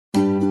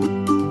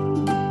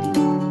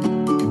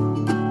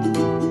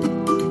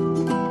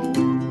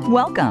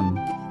Welcome.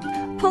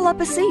 Pull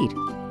up a seat,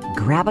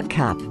 grab a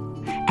cup,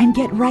 and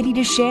get ready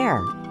to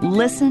share,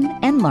 listen,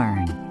 and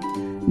learn.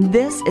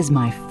 This is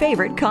My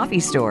Favorite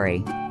Coffee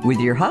Story with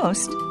your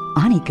host,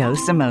 Aniko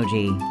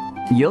Samoji.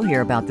 You'll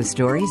hear about the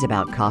stories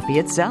about coffee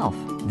itself,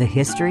 the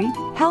history,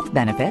 health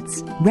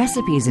benefits,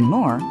 recipes, and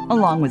more,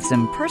 along with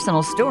some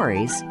personal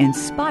stories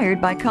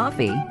inspired by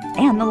coffee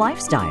and the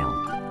lifestyle.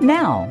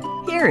 Now,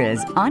 here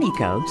is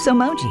Aniko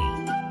Samoji.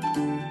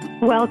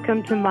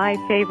 Welcome to My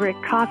Favorite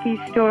Coffee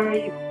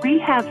Story. We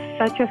have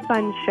such a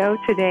fun show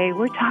today.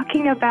 We're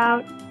talking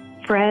about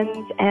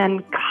friends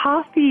and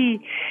coffee.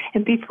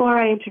 And before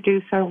I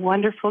introduce our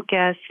wonderful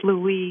guest,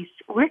 Luis,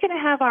 we're going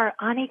to have our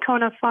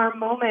Anikona Farm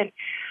moment.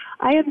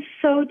 I am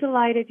so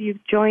delighted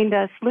you've joined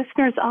us,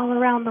 listeners all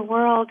around the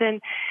world,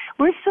 and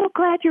we're so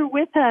glad you're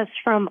with us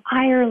from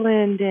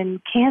Ireland and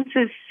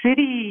Kansas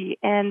City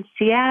and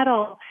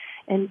Seattle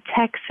and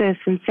Texas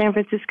and San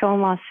Francisco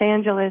and Los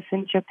Angeles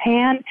and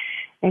Japan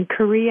and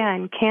Korea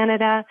and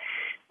Canada.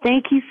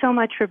 Thank you so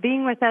much for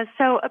being with us.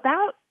 So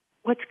about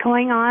what's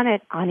going on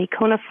at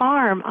Anikona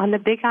Farm on the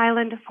Big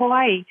Island of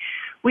Hawaii.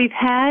 We've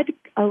had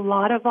a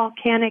lot of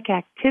volcanic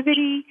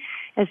activity,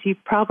 as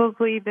you've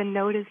probably been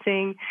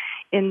noticing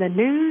in the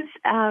news.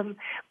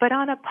 But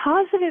on a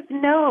positive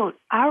note,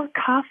 our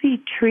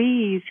coffee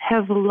trees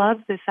have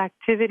loved this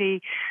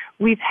activity.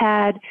 We've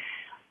had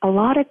a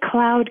lot of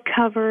cloud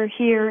cover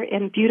here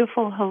in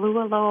beautiful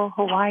Holualoa,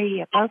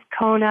 Hawaii, above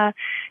Kona,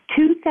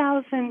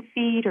 2,000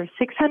 feet or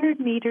 600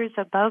 meters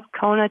above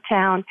Kona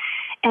town.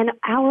 And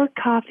our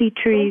coffee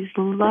trees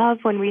love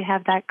when we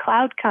have that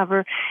cloud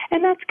cover.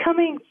 And that's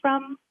coming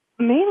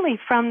mainly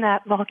from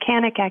that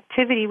volcanic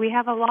activity. We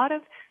have a lot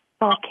of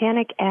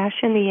volcanic ash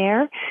in the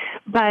air,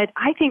 but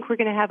I think we're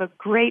going to have a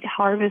great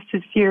harvest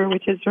this year,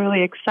 which is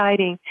really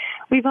exciting.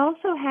 We've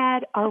also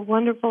had our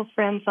wonderful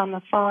friends on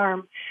the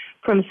farm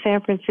from San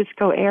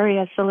Francisco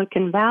area,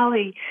 Silicon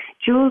Valley,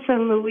 Jules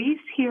and Luis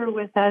here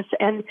with us,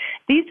 and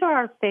these are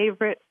our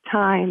favorite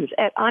times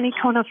at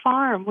Anikona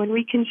Farm when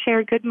we can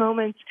share good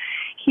moments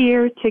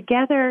here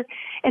together.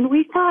 And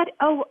we thought,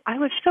 I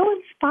was so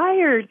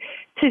inspired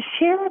to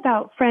share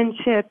about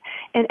friendship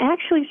and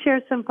actually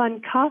share some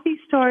fun coffee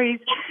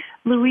stories.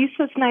 Luis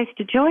was nice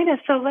to join us,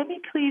 so let me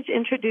please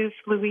introduce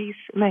Luis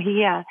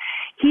Mejia.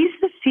 He's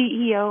the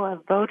CEO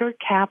of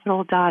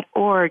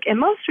VoterCapital.org, and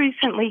most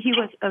recently he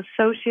was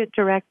Associate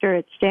Director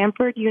at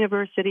Stanford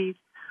University's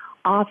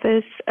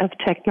Office of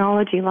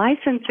Technology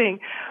Licensing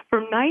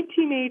from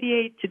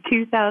 1988 to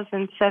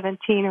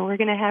 2017, and we're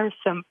going to have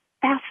some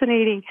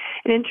fascinating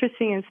and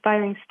interesting,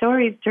 inspiring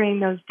stories during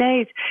those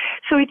days.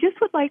 So we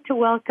just would like to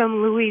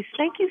welcome Luis.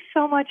 Thank you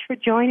so much for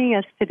joining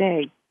us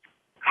today.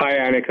 Hi,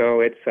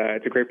 Aniko.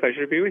 It's a great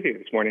pleasure to be with you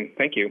this morning.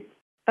 Thank you.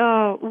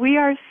 Oh, we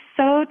are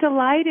so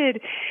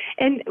delighted,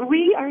 and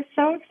we are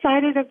so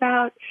excited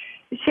about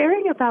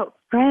sharing about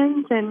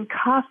friends and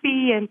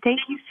coffee, and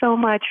thank you so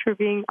much for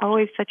being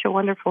always such a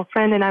wonderful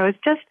friend. And I was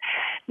just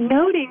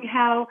noting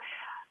how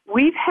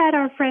we've had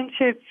our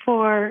friendship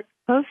for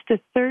close to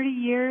 30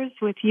 years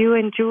with you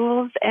and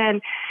Jules,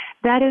 and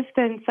that has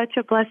been such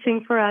a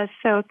blessing for us.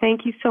 So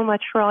thank you so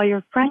much for all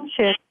your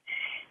friendship.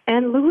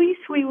 And Luis,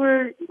 we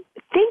were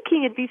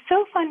thinking it'd be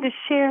so fun to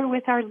share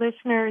with our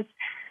listeners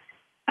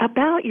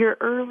about your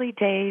early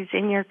days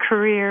in your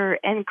career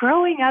and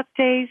growing up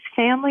days,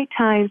 family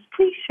times.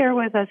 Please share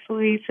with us,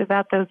 Luis,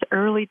 about those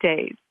early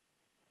days.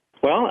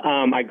 Well,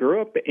 I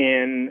grew up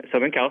in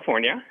Southern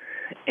California,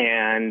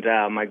 and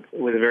I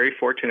was very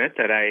fortunate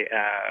that I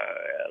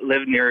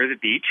lived near the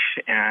beach,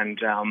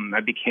 and I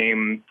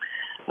became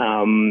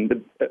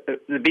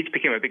the beach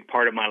became a big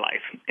part of my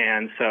life.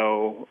 And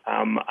so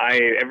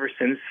ever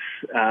since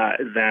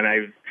then,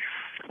 I've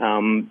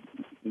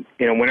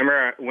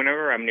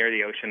whenever I'm near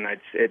the ocean,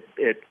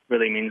 it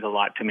really means a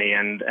lot to me.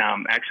 And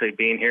actually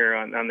being here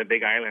on the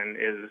Big Island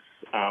is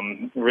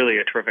really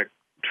a terrific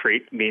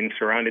treat, being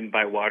surrounded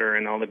by water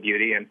and all the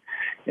beauty,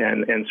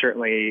 and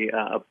certainly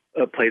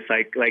a place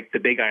like the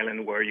Big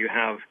Island where you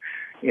have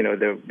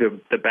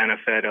the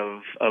benefit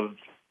of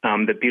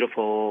the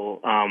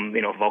beautiful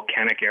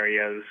volcanic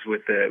areas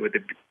with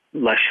the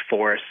lush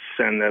forests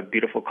and the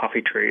beautiful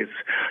coffee trees,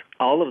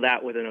 all of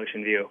that with an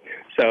ocean view.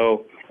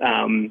 So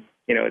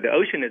the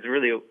ocean has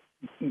really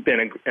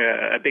been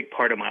a big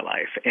part of my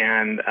life,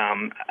 and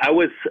I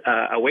was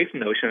away from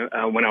the ocean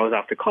when I was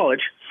off to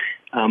college.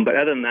 But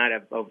other than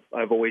that,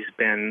 I've always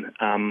been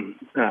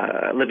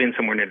living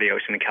somewhere near the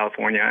ocean in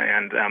California,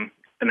 and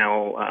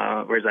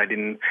now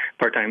residing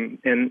part-time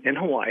in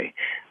Hawaii.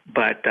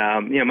 But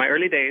my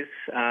early days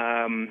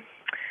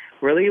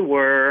really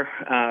were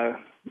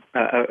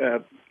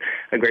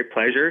a great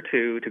pleasure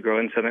to grow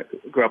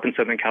up in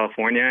Southern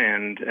California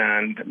and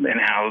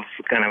have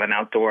kind of an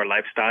outdoor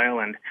lifestyle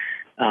and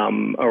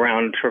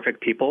around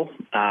terrific people.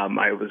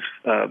 I was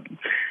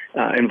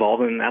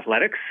involved in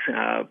athletics,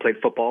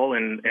 played football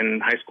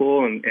in high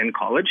school and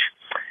college,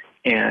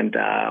 and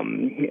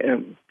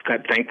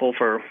got thankful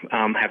for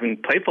having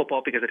played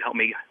football because it helped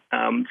me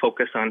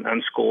focus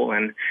on school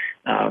and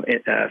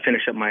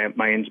finish up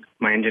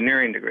my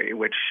engineering degree,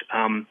 which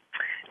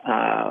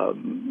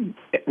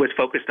was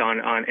focused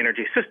on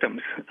energy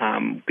systems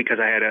because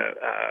I had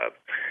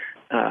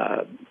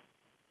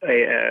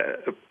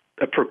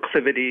a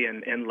proclivity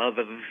and love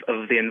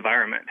of the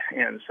environment,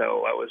 and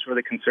so I was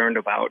really concerned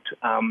about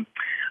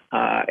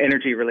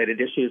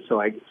energy-related issues.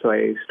 So I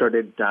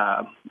started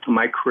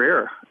my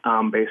career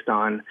based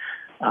on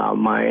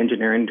my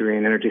engineering degree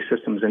in energy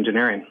systems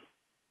engineering.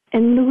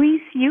 And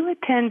Luis, you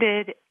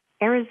attended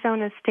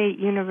Arizona State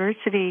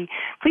University.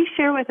 Please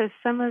share with us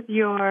some of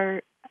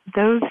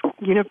those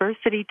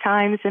university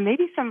times and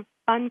maybe some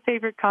fun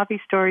favorite coffee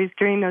stories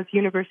during those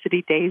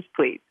university days,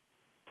 please.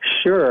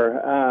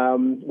 Sure.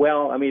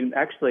 Well, I mean,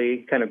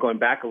 actually, kind of going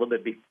back a little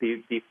bit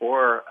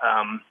before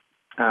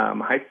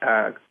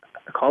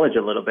college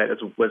a little bit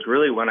was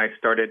really when I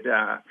started,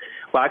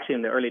 well, actually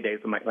in the early days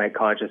of my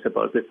college, I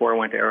suppose, before I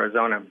went to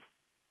Arizona.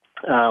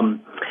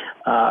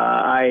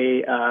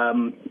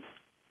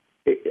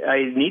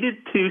 I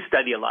needed to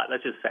study a lot,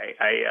 let's just say.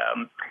 I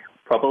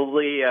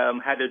probably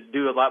had to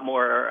do a lot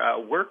more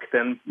work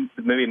than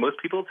maybe most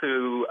people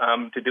to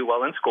do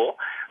well in school.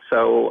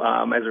 So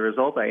as a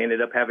result, I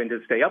ended up having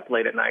to stay up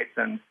late at nights.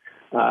 And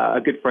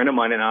a good friend of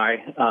mine and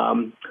I,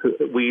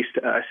 we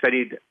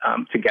studied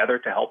together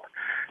to help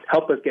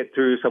us get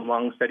through some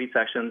long study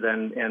sessions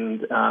and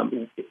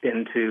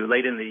into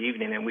late in the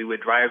evening. And we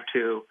would drive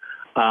to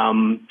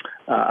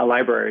a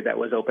library that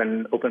was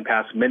open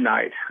past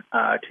midnight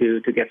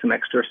to get some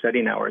extra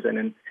studying hours.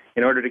 And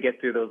in order to get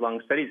through those long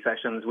study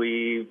sessions,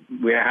 we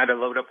had to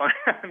load up on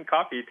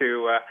coffee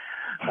to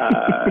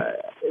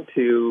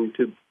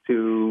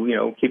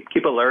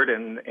keep alert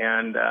and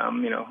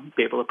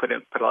be able to put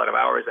a lot of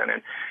hours in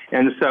it.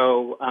 And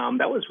so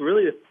that was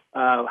really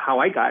how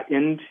I got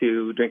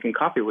into drinking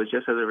coffee, was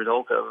just as a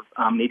result of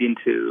needing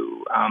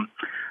to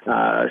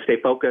stay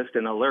focused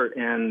and alert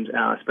and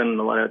spend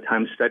a lot of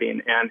time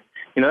studying. And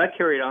that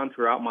carried on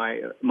throughout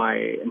my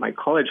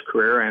college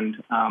career.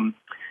 And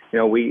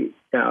we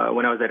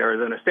when I was at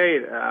Arizona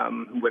State,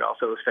 would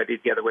also study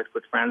together with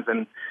friends,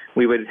 and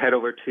we would head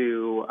over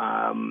to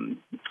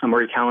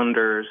Murray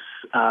Callender's,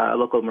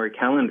 local Murray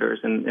Callender's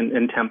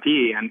in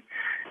Tempe, and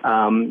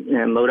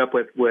load up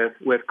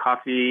with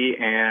coffee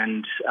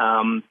and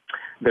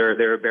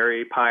their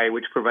berry pie,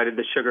 which provided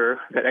the sugar,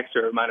 that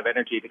extra amount of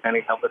energy to kind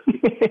of help us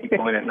keep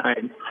going at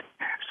night.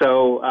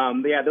 So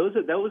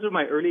those are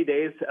my early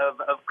days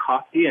of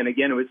coffee, and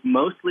again, it was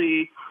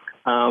mostly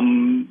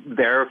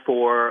there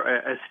for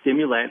a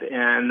stimulant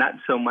and not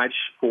so much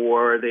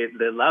for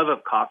the love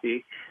of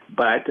coffee,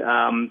 but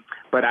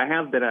I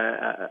have been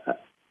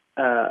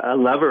a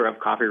lover of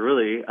coffee,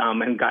 really,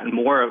 and gotten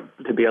more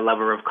to be a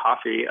lover of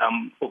coffee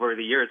over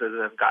the years as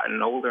I've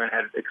gotten older and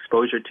had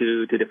exposure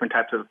to different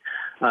types of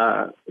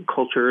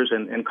cultures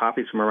and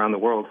coffees from around the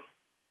world.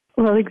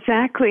 Well,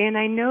 exactly. And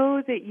I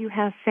know that you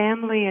have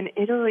family in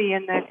Italy,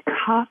 and that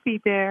coffee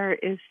there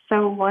is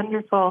so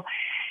wonderful.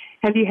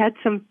 Have you had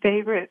some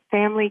favorite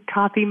family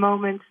coffee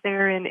moments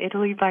there in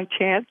Italy by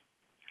chance?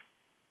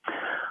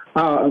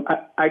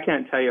 I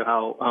can't tell you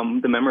how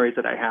the memories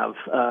that I have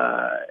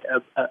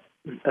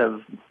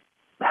of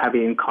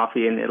having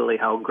coffee in Italy,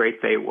 how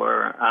great they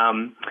were.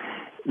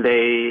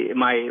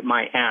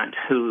 My aunt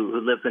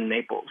who lives in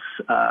Naples,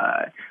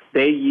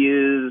 they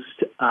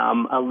used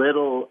a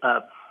little,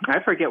 I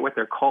forget what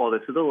they're called.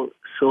 It's a little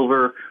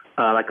silver,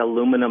 like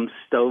aluminum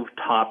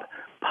stovetop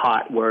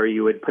pot where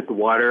you would put the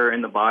water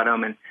in the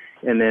bottom and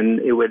then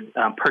it would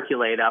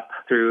percolate up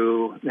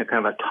through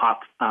kind of a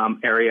top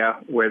area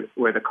where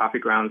the coffee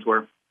grounds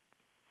were.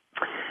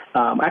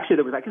 Actually,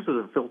 there was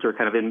a filter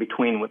kind of in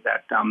between with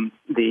that.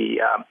 The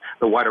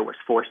water was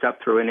forced up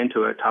through and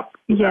into a top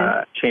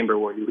chamber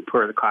where you would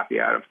pour the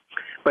coffee out of.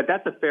 But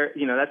that's a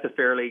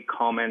fairly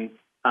common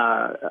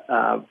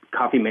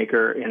coffee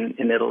maker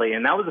in Italy,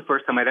 and that was the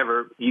first time I'd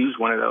ever used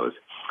one of those.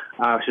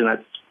 So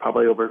that's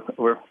probably over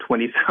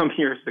 20 some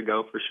years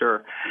ago for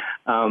sure.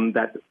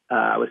 That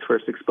I was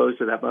first exposed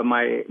to that. But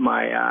my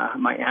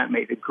aunt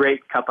made a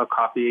great cup of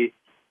coffee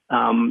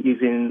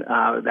using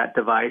that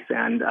device,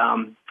 and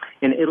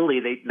in Italy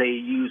they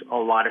use a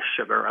lot of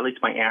sugar. At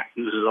least my aunt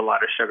uses a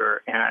lot of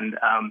sugar and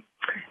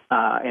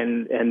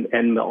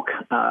milk,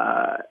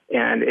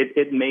 and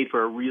it made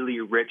for a really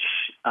rich,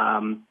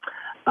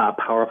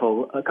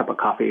 powerful cup of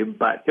coffee.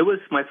 But it was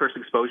my first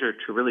exposure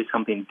to really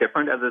something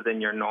different other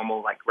than your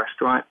normal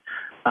restaurant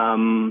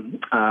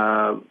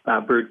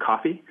brewed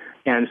coffee,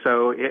 and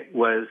so it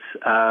was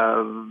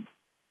a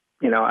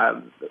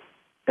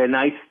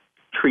nice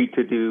treat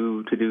to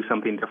do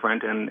something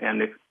different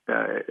and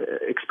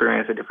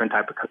experience a different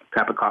type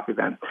of coffee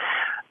then.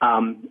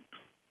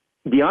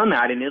 Beyond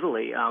that, in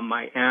Italy,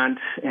 my aunt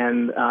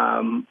and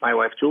my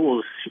wife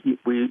Jules,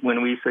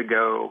 when we used to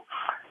go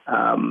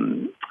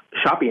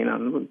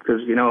shopping,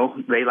 because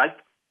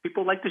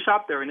people like to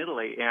shop there in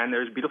Italy, and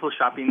there's beautiful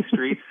shopping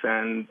streets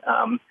and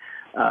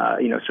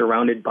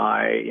surrounded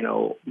by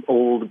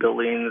old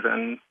buildings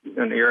and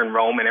you're in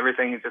Rome and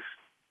everything is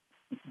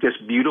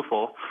just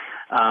beautiful.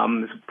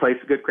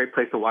 It's a great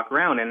place to walk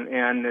around.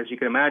 And as you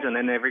can imagine,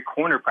 in every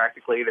corner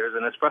practically there's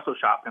an espresso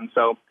shop. And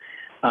so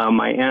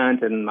my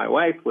aunt and my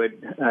wife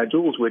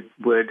Jules would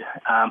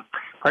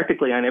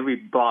practically on every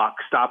block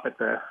stop at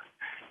the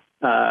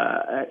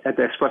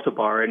espresso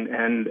bar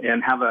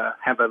and have a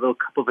little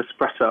cup of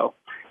espresso,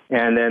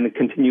 and then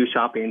continue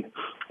shopping,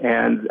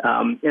 and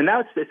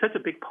it's such a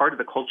big part of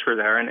the culture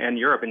there, and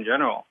Europe in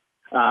general,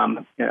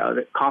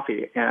 the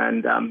coffee,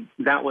 and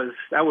that was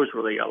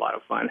really a lot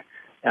of fun,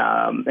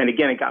 and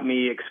again, it got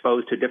me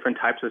exposed to different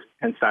types of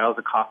and styles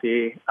of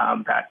coffee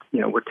that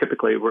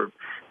we're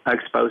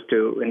exposed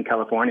to in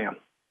California.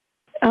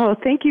 Oh,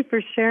 thank you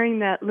for sharing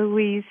that,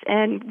 Luis.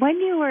 And when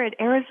you were at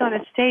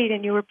Arizona State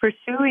and you were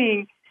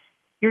pursuing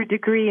your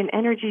degree in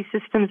energy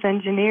systems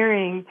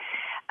engineering,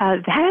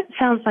 that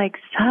sounds like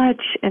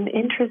such an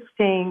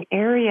interesting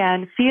area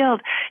and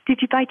field.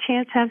 Did you by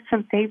chance have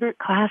some favorite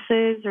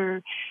classes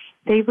or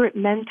favorite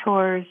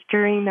mentors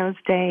during those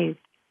days?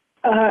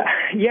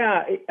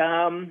 Yeah,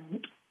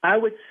 I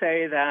would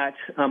say that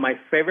my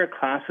favorite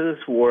classes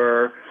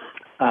were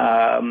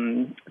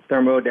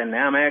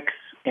thermodynamics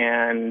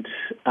and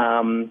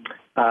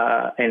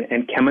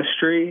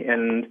chemistry,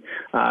 and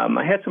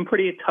I had some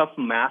pretty tough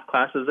math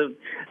classes.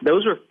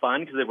 Those were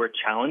fun because they were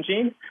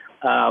challenging.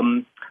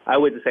 I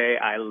would say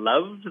I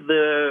loved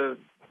the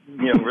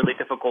really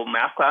difficult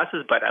math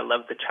classes, but I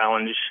loved the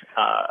challenge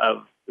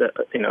of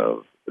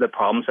the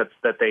problems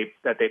that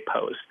they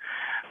pose.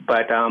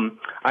 But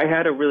I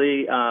had a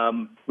really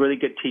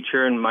good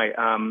teacher in my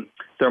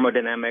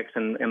thermodynamics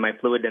and my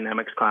fluid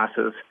dynamics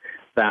classes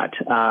that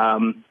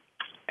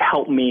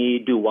helped me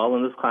do well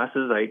in those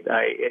classes.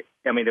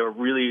 I mean, they were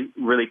really,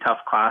 really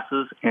tough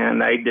classes,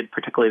 and I did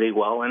particularly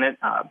well in it.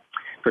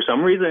 For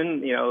some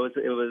reason, it was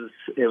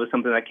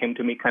something that came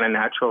to me kind of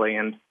naturally,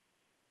 and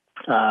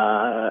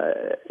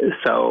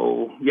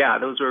so yeah,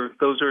 those are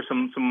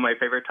some of my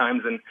favorite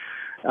times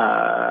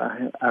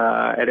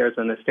at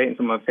Arizona State, and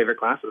some of my favorite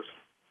classes.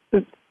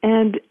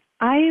 And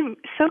I'm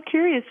so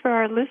curious for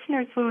our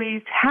listeners,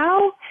 Luis,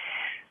 how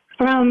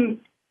from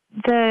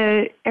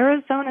the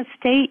Arizona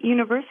State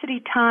University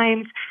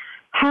times,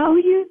 how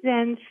you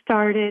then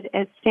started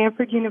at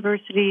Stanford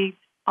University's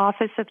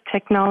Office of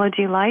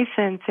Technology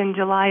license in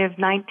July of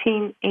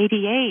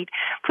 1988.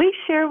 Please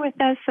share with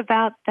us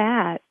about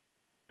that.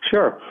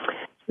 Sure.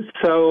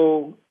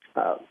 So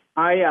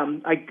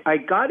I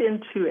got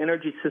into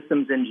energy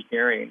systems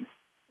engineering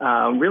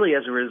really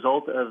as a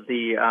result of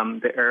the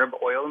Arab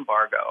oil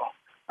embargo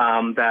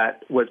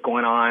that was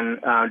going on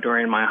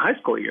during my high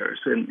school years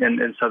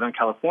in Southern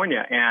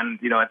California. And,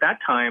 at that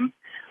time,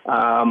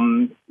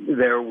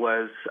 there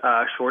was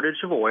a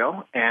shortage of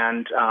oil,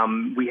 and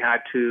we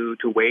had to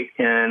wait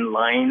in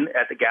line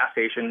at the gas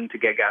station to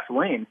get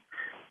gasoline.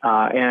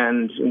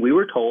 And we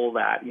were told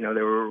that,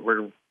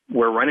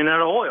 we're running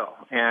out of oil.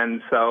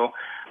 And so,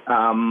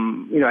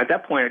 at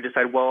that point, I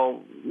decided,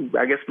 well,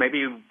 I guess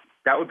maybe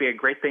that would be a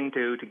great thing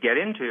to get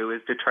into,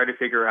 is to try to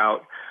figure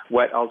out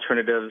what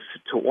alternatives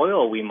to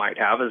oil we might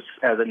have as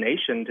a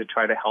nation to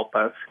try to help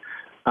us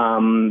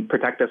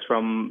protect us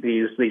from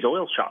these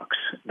oil shocks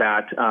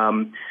that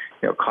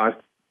caused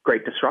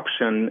great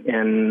disruption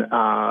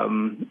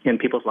in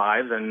people's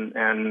lives and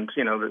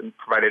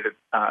provided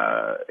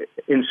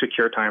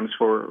insecure times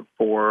for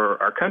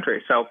our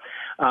country. So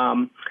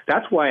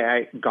that's why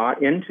I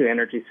got into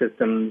energy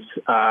systems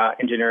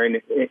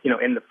engineering,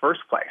 in the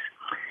first place.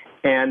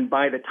 And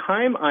by the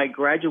time I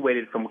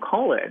graduated from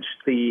college,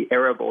 the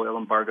Arab oil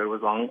embargo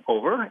was long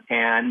over,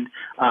 and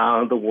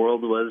the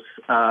world was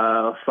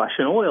flush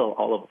in oil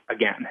all over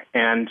again.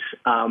 And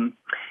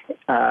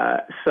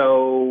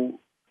so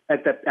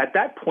at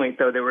that point,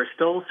 though, there were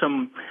still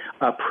some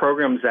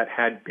programs that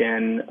had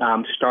been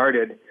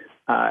started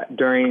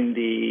during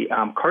the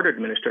Carter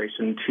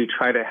administration to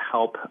try to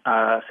help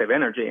save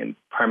energy, and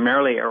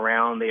primarily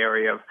around the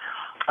area of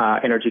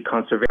energy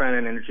conservation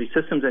and energy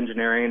systems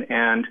engineering,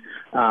 and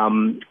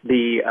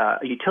the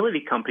utility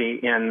company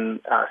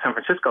in San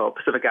Francisco,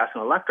 Pacific Gas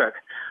and Electric,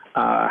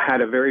 had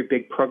a very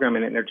big program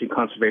in energy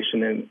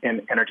conservation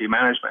and energy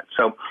management.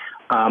 So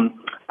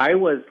I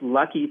was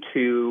lucky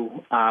to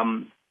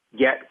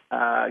get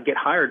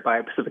hired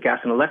by Pacific Gas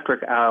and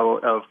Electric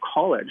out of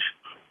college,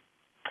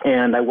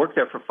 and I worked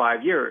there for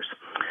 5 years.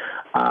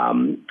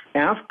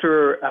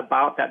 After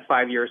about that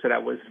 5 years that I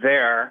was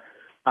there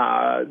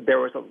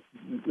was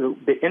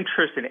the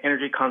interest in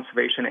energy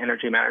conservation and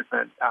energy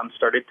management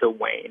started to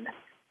wane.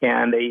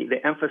 And the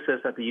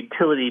emphasis at the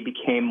utility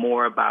became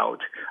more about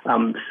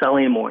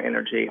selling more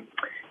energy.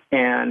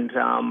 And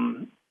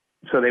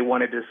so they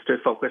wanted us to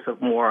focus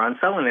more on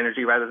selling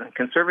energy rather than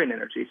conserving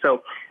energy.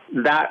 So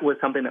that was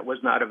something that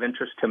was not of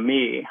interest to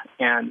me.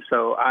 And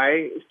so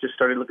I just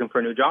started looking for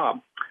a new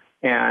job.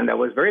 And I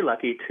was very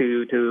lucky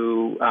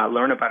to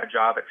learn about a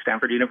job at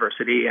Stanford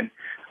University and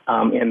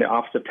in the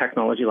Office of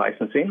Technology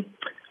Licensing,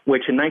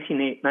 which in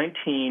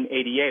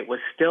 1988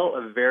 was still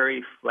a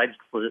very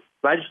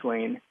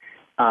fledgling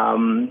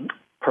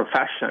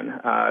profession.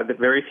 The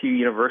very few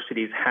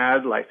universities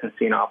had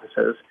licensing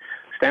offices.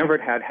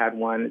 Stanford had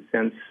one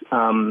since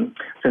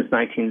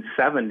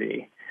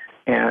 1970,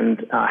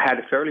 and had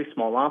a fairly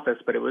small office,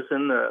 but it was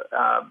in the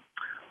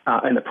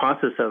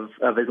process of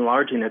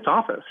enlarging its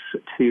office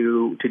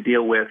to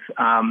deal with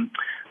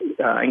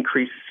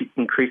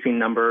increasing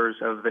numbers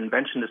of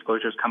invention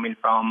disclosures coming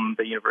from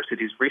the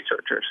university's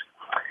researchers.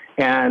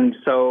 And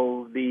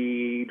so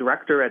the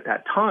director at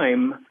that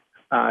time,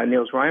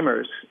 Niels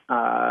Reimers,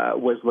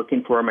 was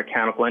looking for a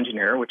mechanical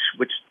engineer, which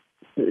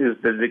is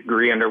the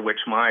degree under which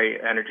my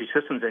energy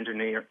systems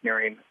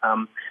engineering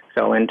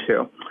fell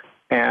into.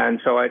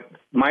 And so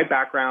my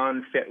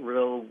background fit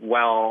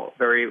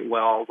very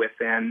well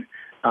within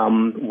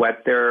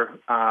what their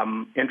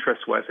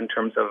interest was in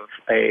terms of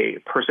a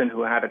person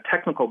who had a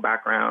technical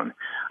background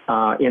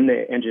in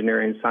the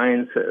engineering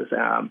sciences.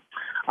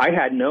 I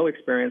had no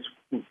experience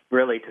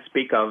really to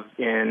speak of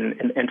in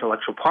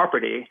intellectual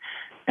property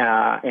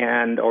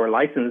or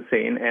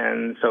licensing,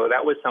 and so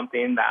that was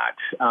something that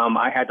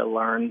I had to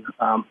learn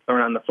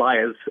on the fly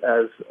as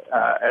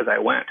I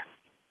went.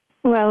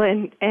 Well,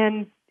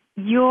 and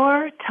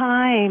your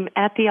time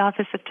at the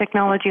Office of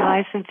Technology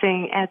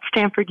Licensing at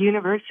Stanford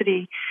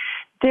University,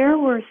 there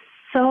were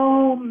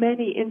so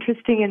many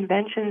interesting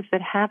inventions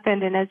that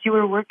happened, and as you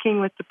were working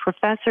with the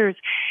professors,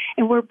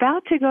 and we're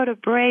about to go to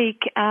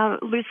break,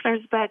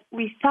 listeners, but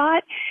we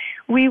thought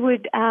we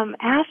would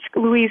ask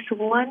Luis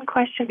one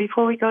question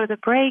before we go to the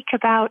break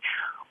about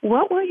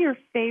what were your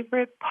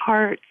favorite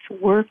parts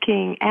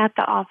working at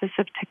the Office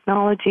of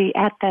Technology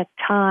at that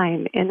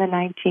time in the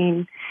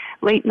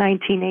late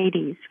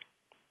 1980s?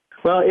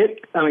 Well,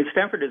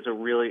 Stanford is a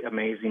really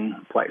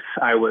amazing place.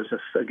 I was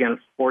just, again,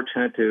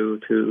 fortunate to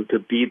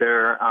be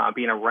there,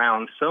 being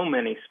around so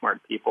many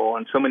smart people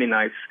and so many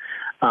nice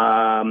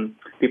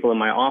people in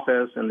my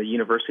office, and the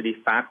university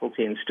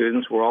faculty and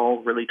students were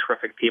all really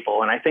terrific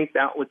people. And I think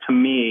that would, to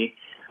me,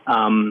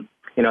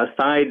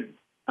 aside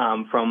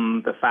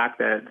from the fact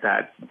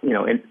that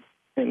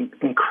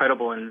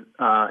incredible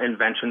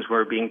inventions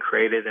were being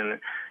created and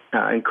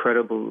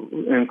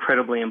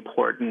incredibly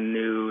important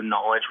new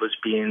knowledge was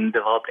being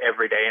developed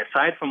every day.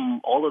 Aside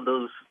from all of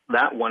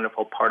that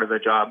wonderful part of the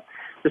job,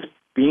 just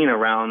being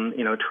around,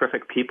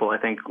 terrific people, I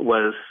think,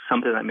 was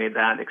something that made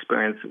that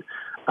experience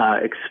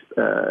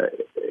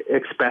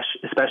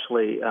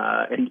especially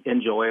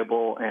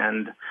enjoyable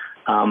and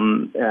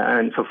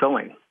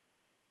fulfilling.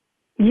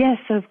 Yes,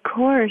 of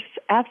course,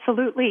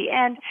 absolutely.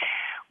 And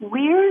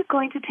we're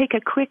going to take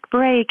a quick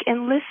break,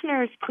 and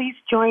listeners, please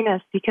join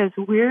us because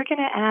we're going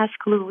to ask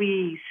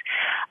Luis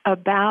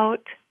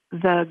about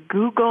the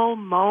Google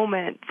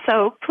moment.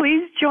 So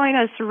please join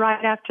us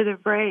right after the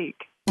break.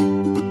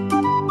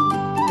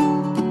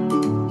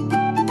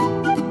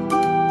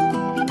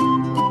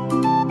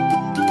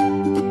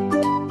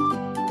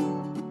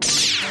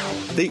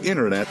 The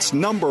Internet's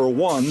number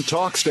one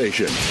talk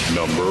station.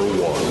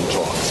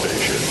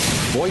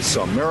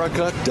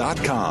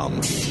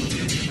 VoiceAmerica.com.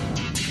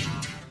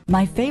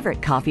 My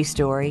favorite coffee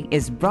story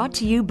is brought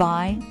to you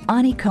by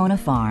Anikona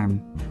Farm,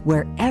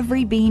 where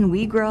every bean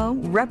we grow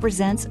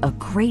represents a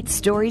great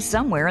story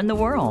somewhere in the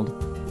world.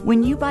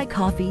 When you buy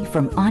coffee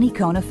from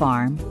Anikona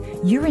Farm,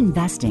 you're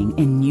investing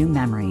in new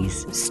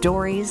memories,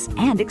 stories,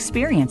 and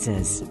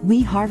experiences.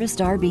 We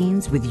harvest our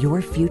beans with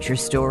your future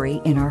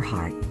story in our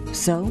heart.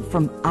 So,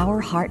 from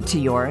our heart to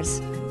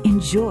yours,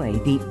 enjoy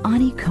the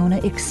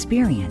Anikona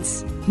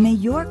experience. May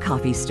your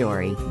coffee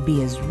story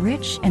be as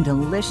rich and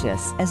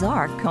delicious as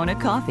our Kona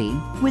coffee.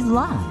 With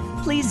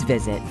love, please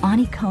visit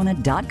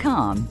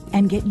Anikona.com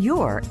and get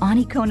your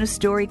Anikona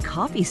Story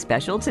coffee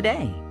special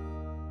today.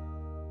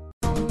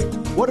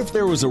 What if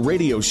there was a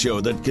radio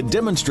show that could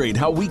demonstrate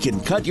how we can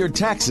cut your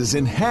taxes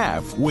in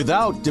half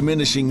without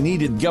diminishing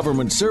needed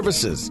government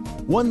services?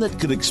 One that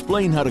could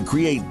explain how to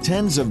create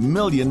tens of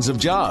millions of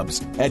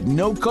jobs at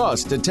no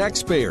cost to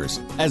taxpayers,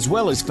 as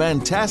well as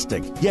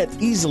fantastic yet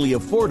easily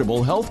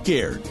affordable health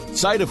care.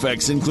 Side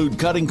effects include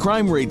cutting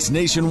crime rates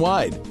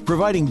nationwide,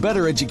 providing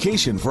better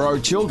education for our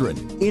children,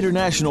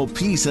 international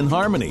peace and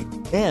harmony,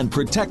 and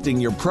protecting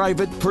your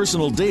private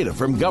personal data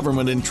from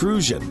government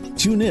intrusion.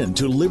 Tune in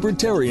to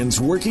Libertarians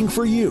Working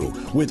for You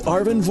with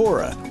Arvin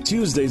Vora,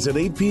 Tuesdays at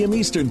 8 p.m.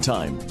 Eastern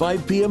Time,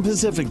 5 p.m.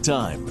 Pacific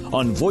Time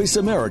on Voice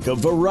America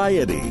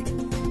Variety.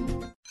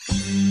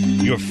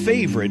 Your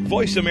favorite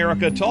Voice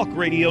America Talk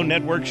Radio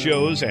Network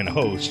shows and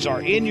hosts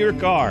are in your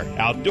car,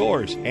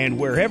 outdoors, and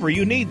wherever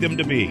you need them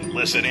to be.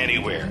 Listen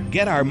anywhere.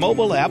 Get our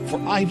mobile app for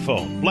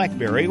iPhone,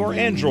 BlackBerry, or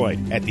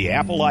Android at the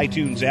Apple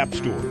iTunes App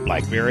Store,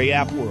 BlackBerry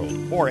App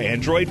World, or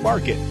Android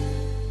Market.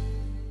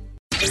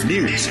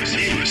 News,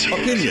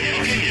 opinion.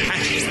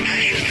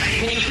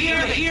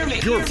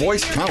 Your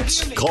voice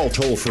counts. Call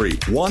toll-free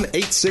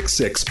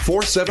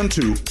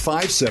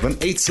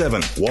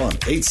 1-866-472-5787.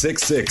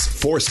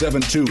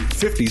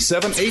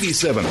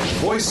 1-866-472-5787.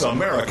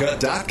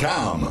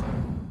 VoiceAmerica.com.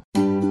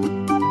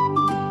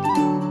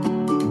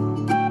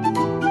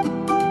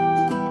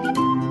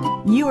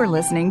 You are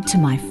listening to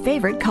My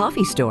Favorite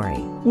Coffee Story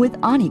with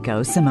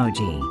Aniko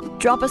Samoji.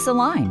 Drop us a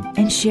line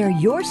and share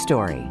your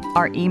story.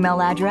 Our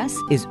email address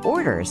is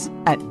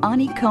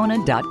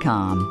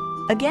orders@anikona.com.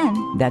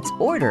 Again, that's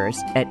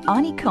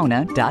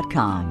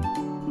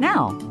orders@anikona.com.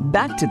 Now,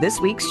 back to this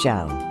week's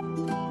show.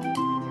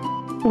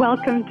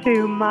 Welcome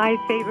to My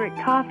Favorite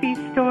Coffee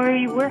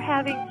Story. We're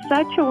having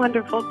such a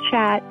wonderful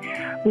chat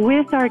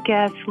with our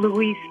guest,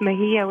 Luis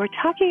Mejia. We're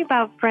talking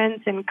about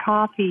friends and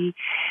coffee.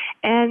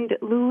 And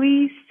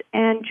Luis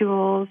and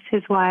Jules,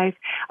 his wife,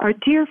 are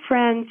dear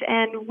friends,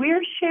 and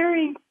we're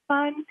sharing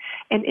fun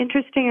and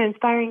interesting and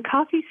inspiring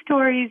coffee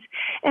stories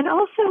and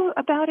also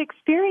about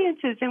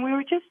experiences. And we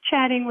were just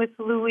chatting with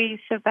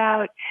Luis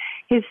about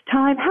his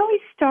time, how he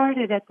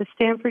started at the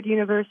Stanford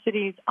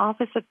University's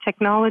Office of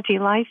Technology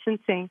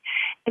Licensing.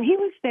 And he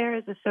was there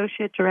as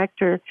associate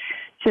director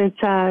since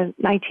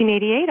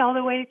 1988 all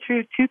the way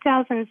through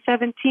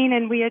 2017.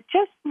 And we had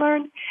just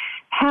learned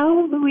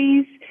how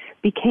Luis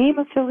became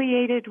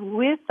affiliated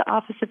with the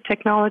Office of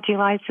Technology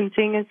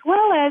Licensing, as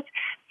well as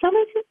some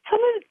of his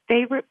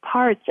favorite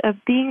parts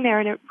of being there.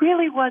 And it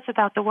really was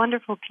about the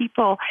wonderful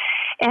people.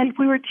 And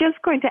we were just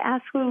going to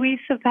ask Luis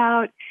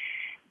about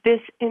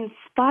this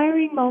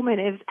inspiring moment.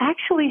 It was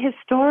actually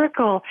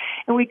historical,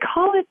 and we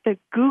call it the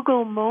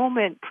Google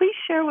moment. Please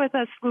share with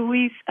us,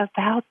 Luis,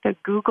 about the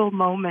Google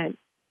moment.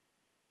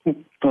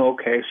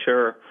 Okay,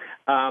 sure.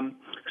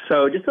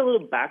 So just a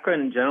little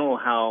background in general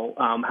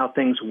how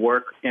things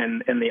work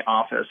in the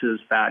office is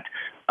that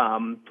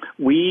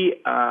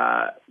we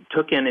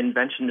took in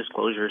invention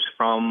disclosures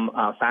from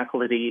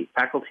faculty,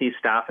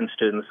 staff, and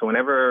students. So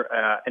whenever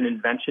an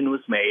invention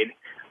was made,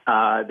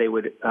 they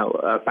would,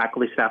 a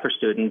faculty, staff, or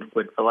student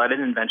would fill out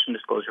an invention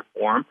disclosure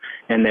form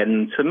and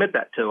then submit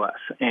that to us.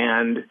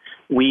 And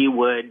we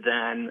would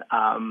then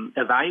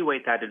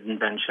evaluate that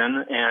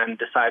invention and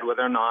decide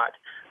whether or not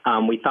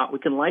we thought we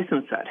could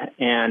license it.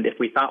 And if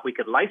we thought we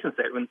could license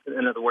it,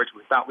 in other words,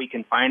 we thought we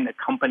can find a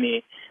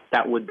company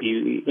that would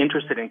be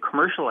interested in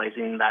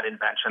commercializing that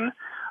invention,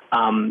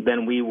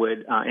 then we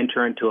would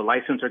enter into a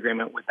license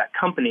agreement with that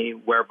company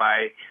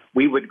whereby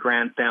we would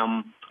grant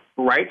them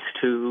rights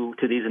to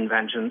these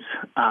inventions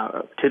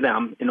to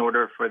them in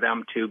order for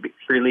them to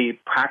freely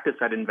practice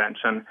that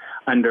invention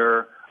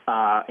under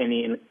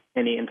any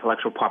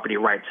intellectual property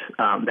rights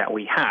that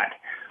we had.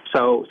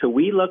 So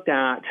we looked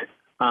at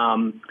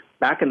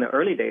back in the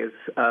early days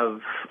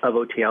of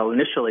OTL,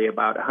 initially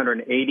about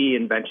 180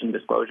 invention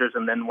disclosures,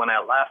 and then when I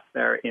left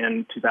there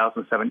in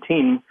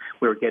 2017,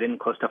 we were getting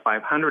close to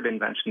 500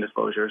 invention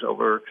disclosures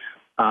over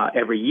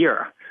every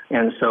year.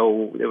 And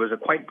so it was a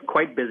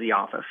quite busy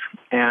office.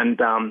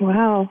 And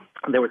wow.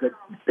 There was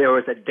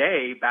a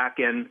day back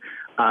in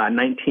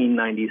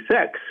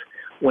 1996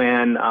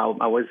 when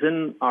I was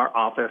in our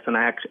office, and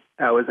I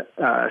was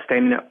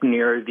standing up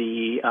near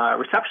the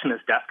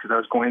receptionist desk because I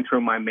was going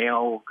through my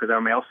mail because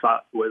our mail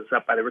slot was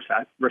up by the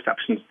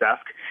receptionist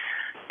desk.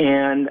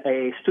 And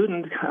a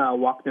student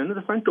walked into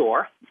the front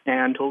door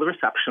and told the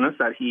receptionist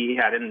that he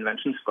had an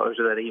invention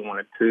disclosure that he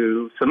wanted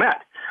to submit.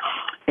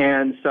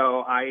 And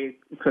so I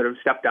sort of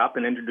stepped up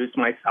and introduced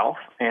myself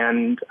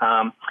and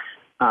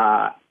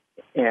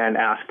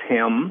asked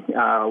him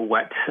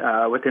what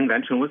the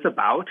invention was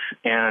about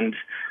and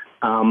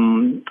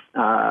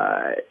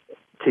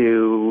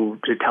to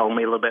tell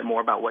me a little bit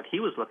more about what he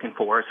was looking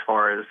for as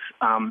far as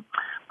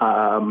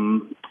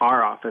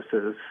our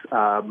office's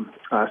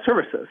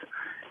services.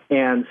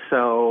 And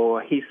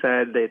so he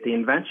said that the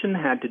invention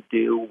had to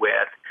do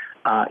with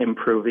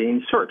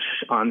improving search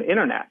on the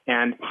internet.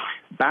 And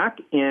back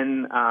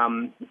in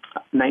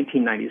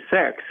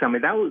 1996, I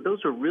mean,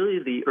 those were really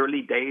the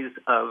early days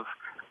of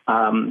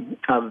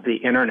the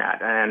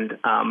internet. And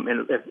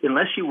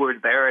unless you were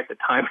there at the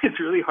time, it's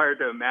really hard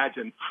to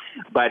imagine.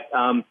 But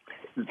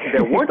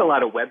there weren't a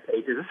lot of web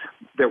pages.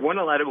 There weren't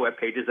a lot of web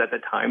pages at the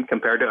time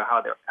compared to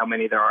how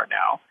many there are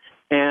now.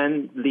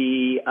 And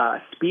the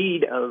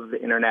speed of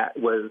the internet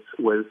was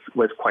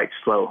quite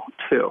slow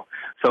too.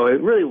 So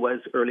it really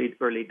was early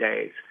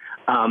days.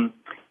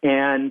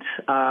 And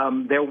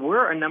there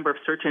were a number of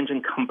search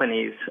engine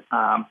companies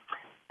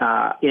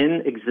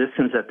in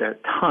existence at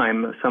that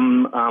time,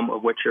 some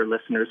of which your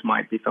listeners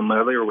might be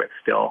familiar with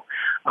still.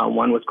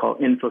 One was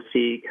called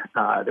InfoSeek.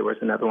 There was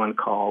another one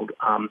called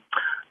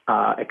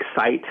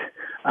Excite.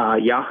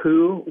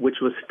 Yahoo, which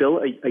was still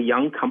a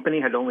young company,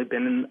 had only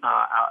been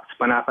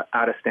spun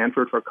out of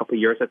Stanford for a couple of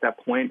years at that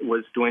point,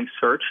 was doing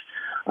search.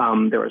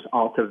 There was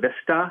Alta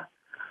Vista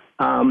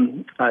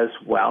as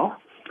well.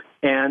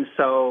 And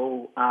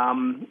so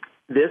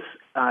this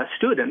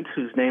student,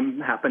 whose name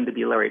happened to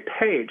be Larry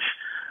Page,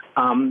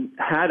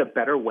 had a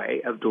better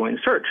way of doing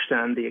search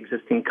than the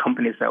existing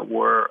companies that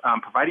were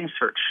providing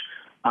search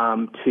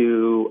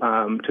to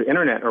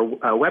internet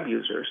or web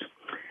users.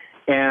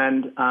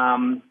 And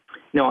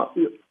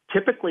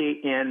typically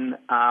in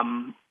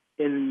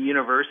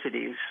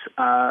universities,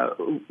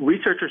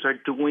 researchers are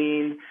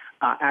doing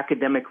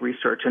academic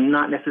research and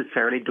not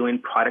necessarily doing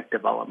product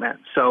development.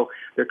 So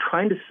they're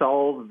trying to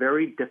solve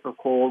very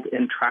difficult,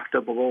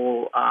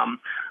 intractable,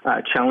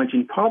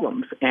 challenging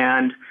problems.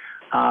 And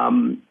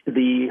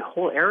the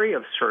whole area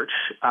of search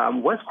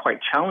was quite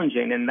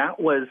challenging, and that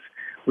was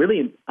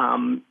really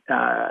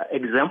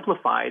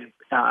exemplified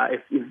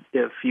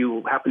if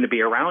you happen to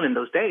be around in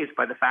those days,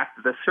 by the fact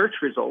that the search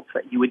results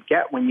that you would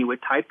get when you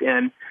would type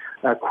in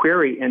a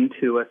query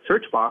into a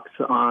search box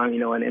on, an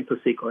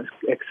InfoSeek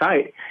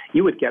site,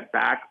 you would get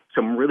back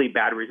some really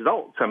bad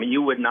results. I mean,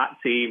 you would not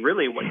see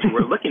really what you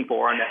were looking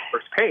for on that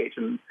first page.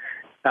 And,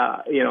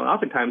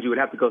 oftentimes you would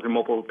have to go through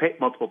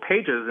multiple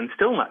pages and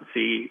still not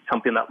see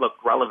something that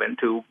looked relevant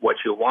to what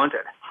you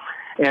wanted.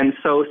 And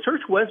so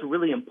search was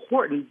really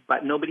important,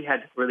 but nobody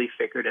had really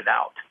figured it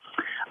out.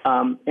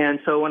 And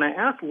so when I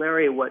asked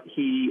Larry what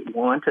he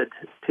wanted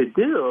to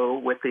do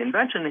with the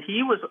invention,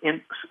 he was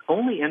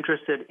only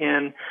interested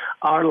in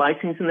our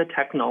licensing the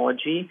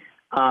technology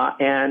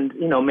and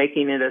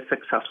making it a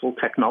successful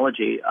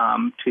technology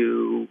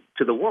to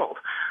the world.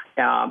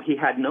 He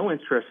had no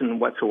interest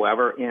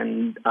whatsoever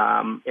in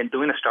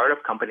doing a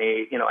startup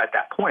company, at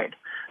that point.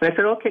 And I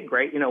said, okay,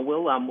 great.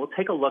 We'll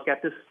take a look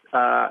at this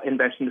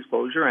invention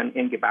disclosure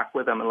and get back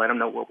with them and let them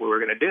know what we were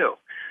going to do.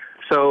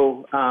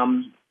 So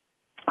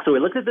we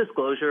looked at the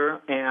disclosure,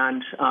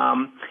 and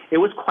it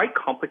was quite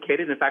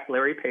complicated. In fact,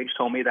 Larry Page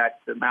told me that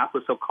the math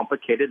was so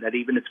complicated that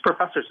even its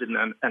professors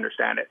didn't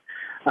understand it.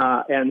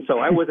 And so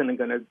I wasn't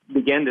going to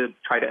begin to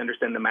try to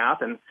understand the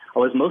math, and I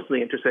was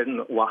mostly interested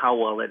in how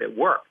well it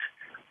worked.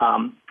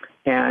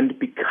 And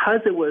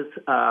because it was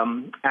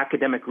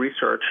academic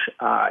research,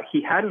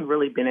 he hadn't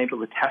really been able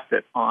to test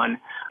it on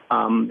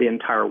the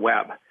entire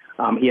web.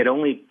 He had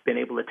only been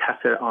able to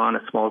test it on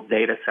a small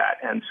data set.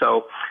 And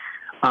so,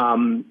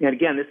 and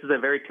again, this is a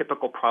very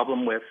typical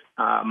problem with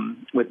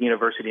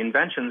university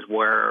inventions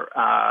where,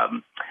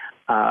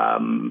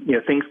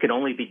 things can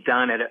only be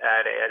done at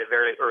a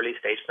very early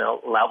stage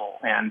level.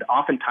 And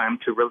oftentimes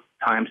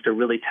to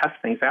really test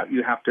things out,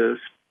 you have to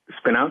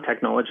spin out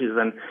technologies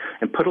and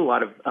put a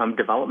lot of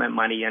development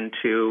money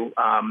into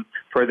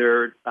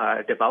further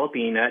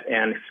developing it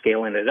and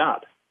scaling it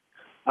up.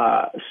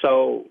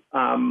 So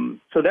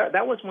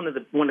that was one of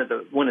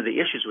the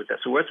issues with this.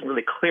 It wasn't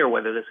really clear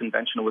whether this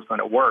invention was going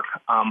to work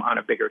on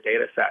a bigger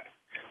data set.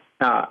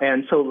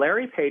 And so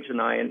Larry Page and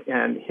I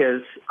and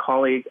his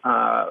colleague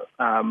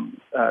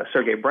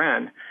Sergey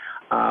Brin,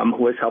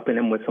 who was helping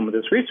him with some of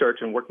this research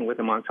and working with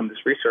him on some of this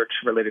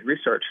related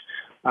research,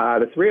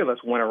 the three of us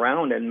went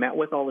around and met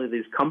with all of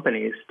these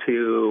companies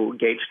to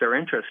gauge their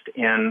interest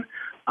in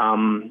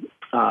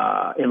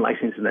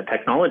licensing the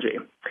technology.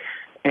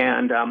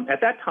 And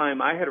at that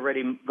time, I had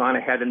already gone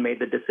ahead and made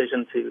the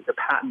decision to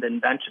patent the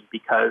invention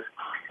because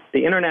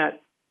the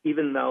Internet,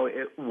 even though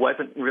it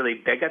wasn't really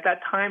big at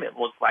that time, it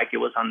looked like it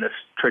was on this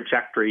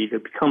trajectory to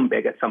become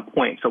big at some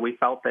point. So we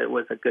felt that it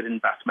was a good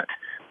investment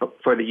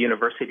for the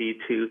university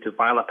to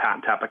file a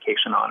patent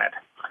application on it.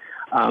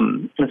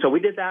 And so we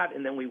did that,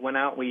 and then we went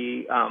out,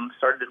 we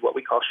started what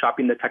we call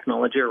shopping the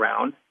technology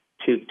around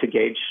to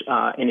gauge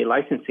any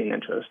licensing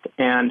interest.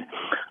 And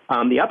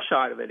the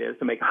upshot of it is,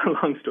 to make a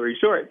long story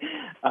short,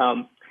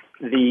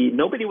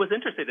 nobody was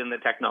interested in the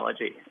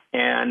technology.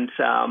 And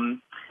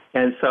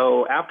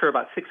so after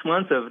about 6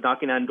 months of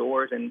knocking on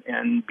doors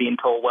and being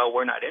told, well,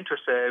 we're not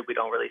interested, we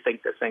don't really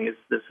think this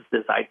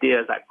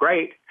idea is that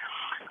great,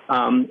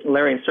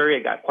 Larry and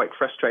Sergey got quite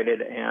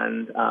frustrated,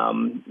 and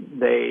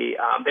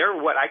they're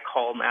what I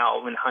call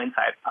now, in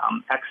hindsight,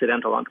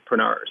 accidental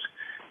entrepreneurs.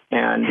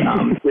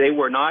 And they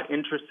were not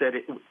interested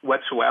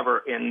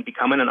whatsoever in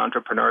becoming an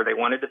entrepreneur. They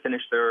wanted to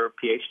finish their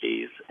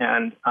PhDs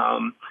and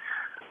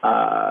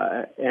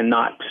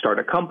not start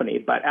a company.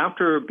 But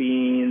after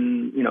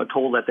being,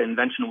 told that the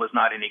invention was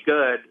not any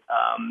good,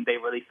 they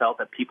really felt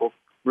that people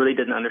really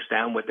didn't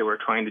understand what they were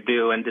trying to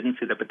do and didn't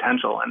see the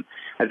potential. And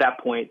at that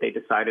point, they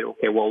decided,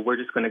 okay, well, we're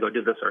just going to go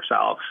do this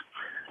ourselves.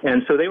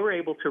 And so they were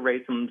able to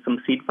raise some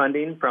seed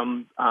funding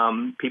from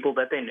people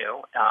that they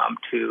knew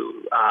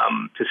to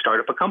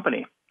start up a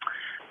company.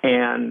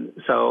 And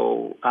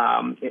so,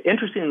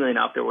 interestingly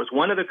enough, there was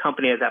one other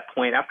company at that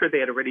point, after they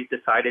had already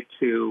decided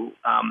to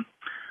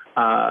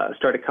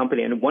start a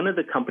company, and one of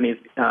the companies,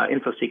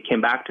 InfoSeek,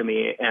 came back to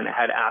me and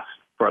had asked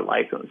for a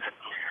license.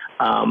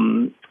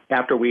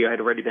 After we had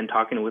already been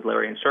talking with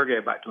Larry and Sergey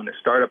about doing a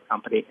startup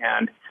company,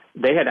 and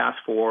they had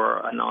asked for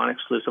a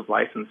non-exclusive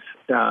license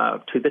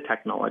to the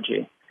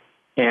technology.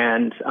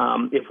 And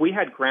if we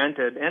had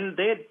granted, and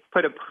they had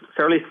put a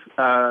fairly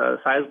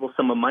sizable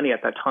sum of money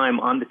at that time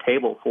on the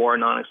table for a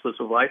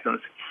non-exclusive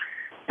license,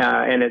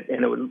 and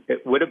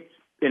it would have,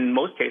 in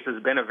most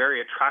cases, been a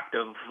very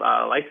attractive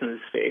license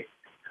fee.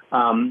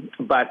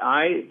 But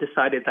I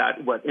decided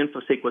that what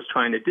InfoSeek was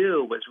trying to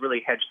do was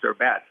really hedge their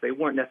bets. They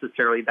weren't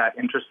necessarily that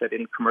interested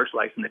in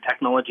commercializing the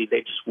technology.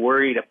 They just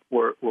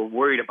were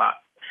worried about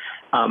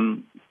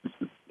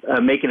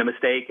making a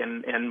mistake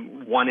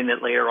and wanting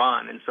it later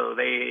on. And so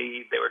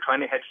they were trying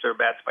to hedge their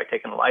bets by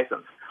taking a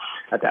license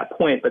at that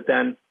point. But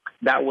then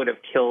that would have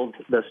killed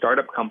the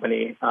startup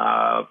company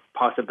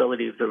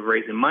possibilities of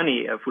raising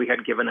money if we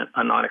had given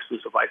a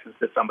non-exclusive license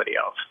to somebody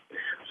else.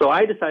 So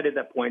I decided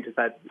at that point is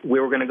that we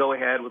were going to go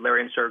ahead with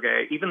Larry and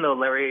Sergey, even though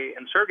Larry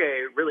and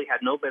Sergey really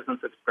had no business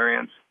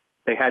experience.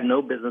 They had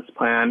no business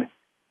plan.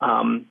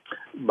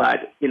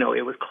 But,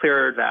 it was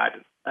clear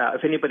that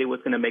if anybody was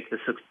going to make this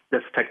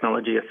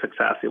technology a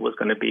success, it was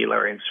going to be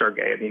Larry and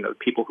Sergey,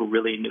 people who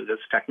really knew this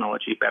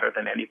technology better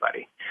than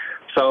anybody.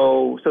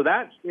 So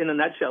that, in a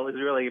nutshell, is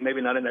really,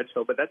 maybe not a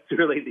nutshell, but that's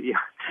really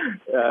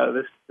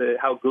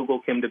how Google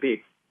came to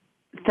be.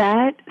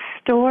 That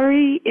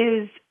story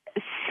is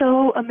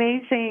so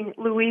amazing,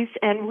 Luis,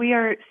 and we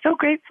are so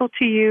grateful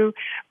to you,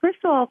 first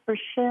of all, for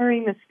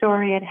sharing the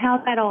story and how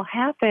that all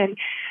happened.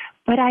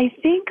 But I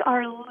think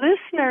our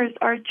listeners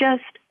are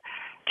just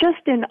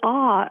in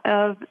awe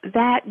of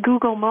that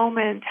Google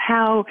moment,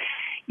 how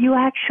you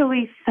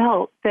actually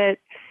felt that,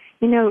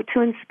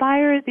 to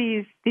inspire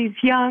these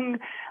young,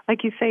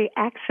 like you say,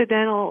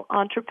 accidental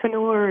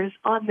entrepreneurs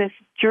on this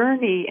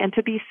journey, and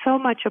to be so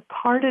much a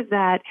part of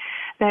that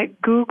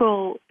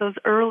Google, those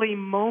early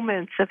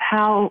moments of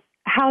how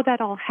that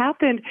all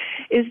happened,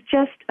 is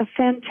just a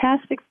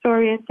fantastic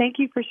story. And thank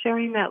you for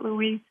sharing that,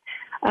 Luis.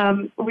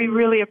 We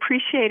really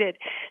appreciate it.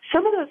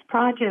 Some of those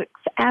projects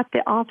at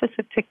the Office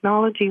of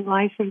Technology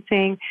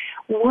Licensing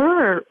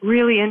were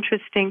really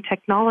interesting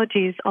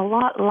technologies, a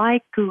lot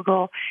like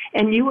Google,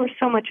 and you were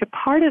so much a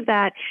part of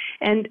that.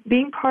 And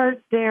being part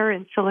there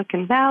in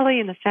Silicon Valley,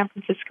 in the San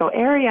Francisco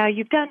area,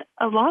 you've done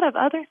a lot of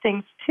other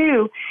things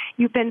too.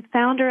 You've been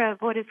founder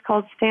of what is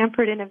called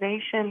Stanford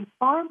Innovation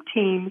Farm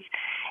Teams,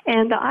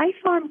 and the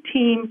iFarm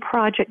teams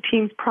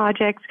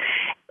projects.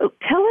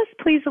 Tell us,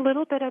 please, a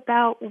little bit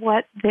about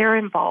what they're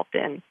involved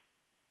in.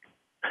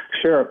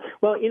 Sure.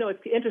 Well,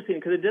 it's interesting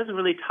because it doesn't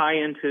really tie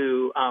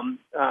into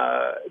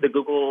the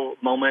Google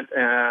moment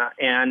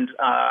and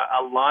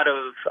a lot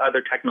of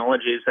other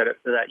technologies that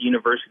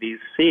universities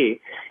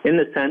see, in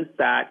the sense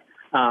that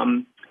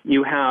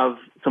you have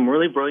some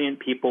really brilliant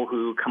people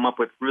who come up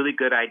with really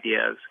good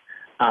ideas.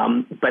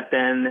 But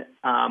then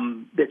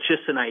it's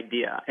just an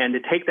idea. And to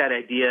take that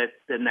idea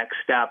the next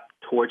step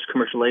towards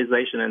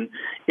commercialization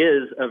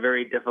is a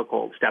very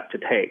difficult step to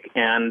take.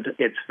 And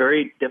it's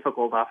very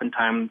difficult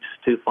oftentimes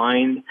to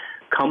find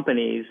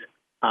companies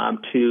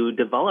to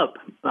develop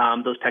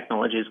those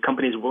technologies,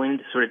 companies willing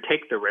to sort of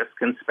take the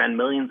risk and spend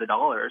millions of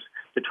dollars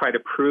to try to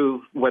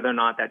prove whether or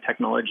not that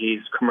technology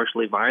is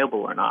commercially viable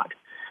or not.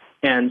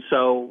 And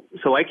so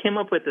I came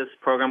up with this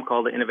program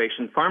called the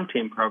Innovation Farm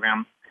Team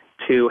Program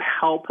to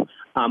help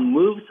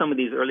move some of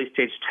these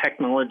early-stage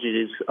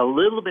technologies a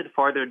little bit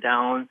farther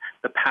down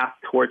the path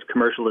towards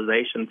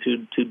commercialization,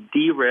 to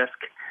de-risk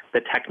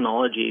the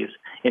technologies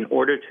in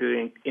order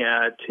to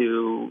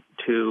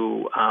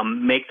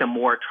make them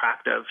more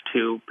attractive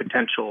to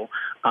potential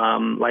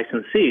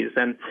licensees.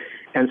 And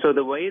so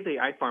the way the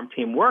iFarm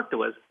team worked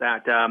was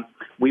that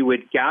we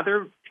would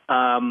gather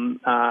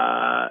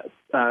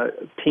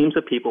teams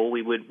of people.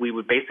 We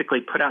would basically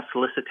put out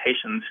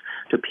solicitations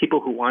to people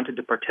who wanted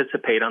to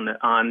participate on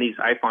these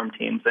iFarm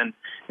teams,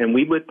 and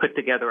we would put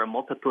together a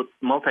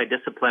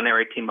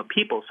multidisciplinary team of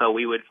people. So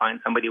we would find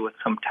somebody with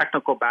some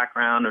technical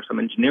background or some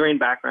engineering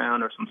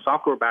background or some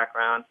software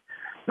background,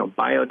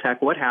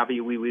 biotech, what have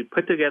you. We would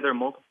put together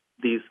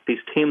these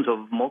teams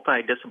of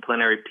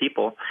multidisciplinary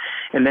people,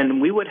 and then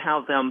we would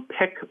have them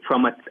pick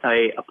from a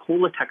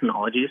pool of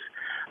technologies,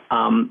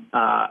 an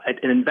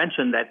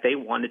invention that they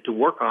wanted to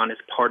work on as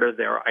part of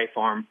their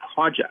iFarm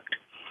project.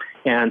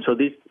 And so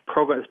this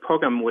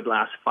program would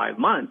last 5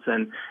 months.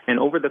 And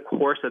over the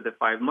course of the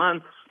 5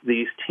 months,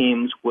 these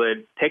teams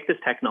would take this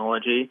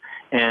technology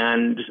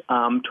and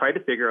try to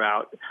figure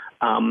out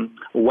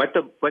what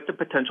the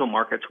potential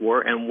markets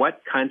were and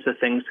what kinds of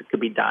things could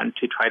be done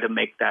to try to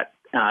make that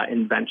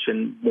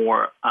invention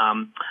more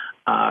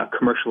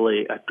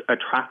commercially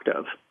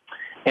attractive.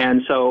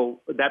 And so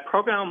that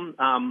program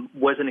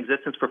was in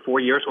existence for 4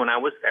 years when I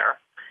was there,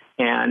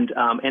 and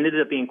ended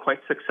up being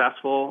quite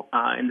successful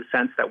in the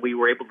sense that we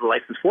were able to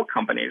license 4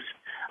 companies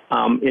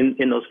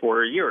in those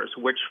 4 years,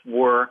 which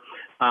was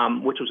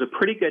a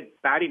pretty good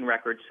batting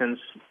record, since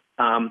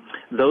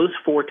those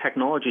 4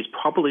 technologies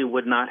probably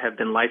would not have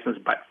been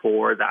licensed but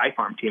for the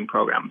iFarm team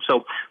program.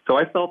 So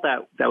I felt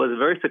that was a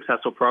very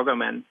successful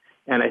program, and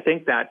I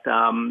think that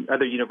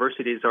other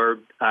universities are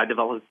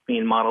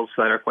developing models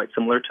that are quite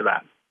similar to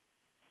that.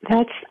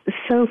 That's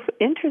so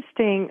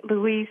interesting,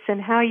 Luis,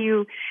 and how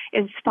you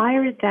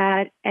inspired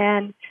that.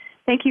 And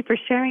thank you for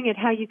sharing it,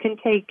 how you can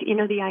take,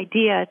 the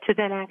idea to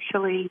then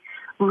actually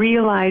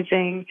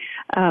realizing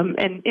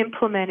and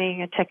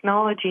implementing a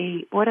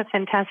technology. What a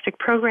fantastic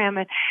program.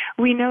 And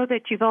we know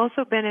that you've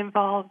also been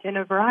involved in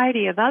a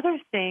variety of other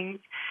things,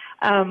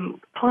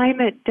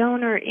 Climate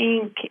Donor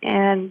Inc.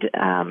 and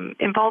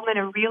involvement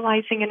in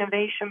Realizing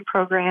Innovation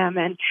Program.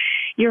 And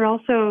you're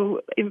also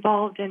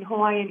involved in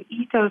Hawaiian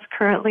Ethos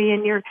currently,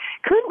 and you're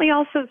currently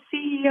also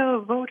CEO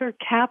of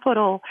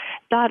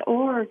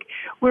VoterCapital.org.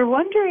 We're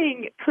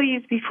wondering,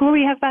 please, before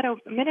we have about a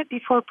minute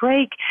before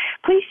break,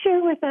 please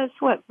share with us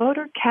what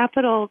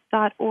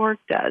VoterCapital.org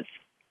does.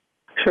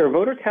 Sure.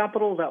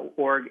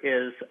 VoterCapital.org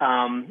is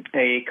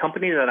a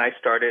company that I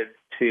started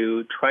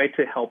to try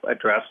to help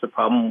address the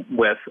problem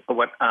with a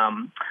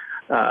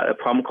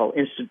problem called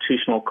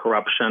institutional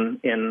corruption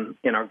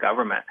in our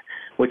government,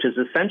 which is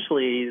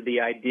essentially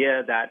the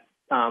idea that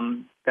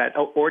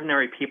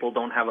ordinary people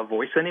don't have a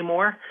voice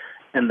anymore,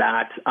 and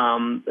that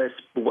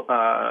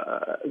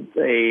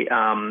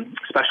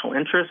special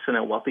interests and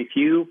a wealthy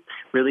few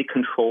really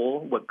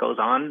control what goes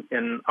on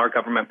in our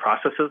government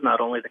processes, not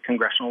only at the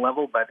congressional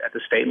level, but at the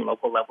state and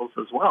local levels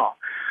as well.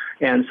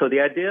 And so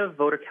the idea of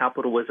voter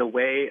capital was a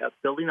way of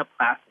building a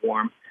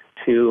platform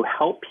to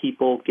help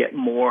people get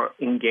more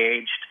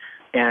engaged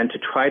and to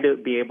try to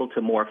be able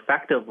to more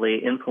effectively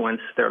influence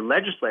their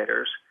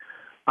legislators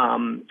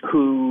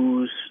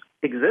whose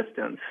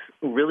existence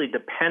really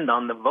depend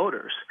on the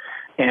voters.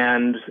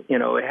 And,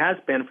 it has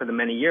been for the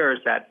many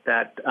years that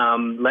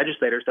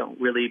legislators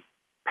don't really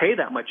pay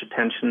that much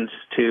attention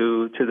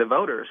to the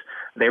voters.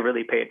 They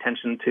really pay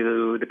attention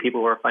to the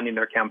people who are funding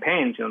their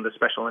campaigns, the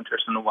special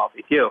interests and the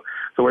wealthy few.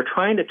 So we're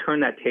trying to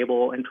turn that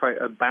table and try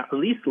at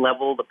least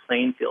level the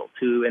playing field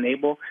to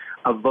enable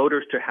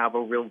voters to have a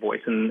real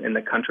voice in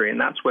the country. And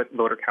that's what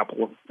voter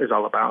capital is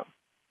all about.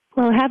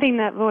 Well, having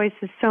that voice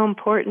is so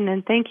important,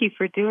 and thank you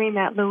for doing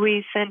that,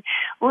 Luis. And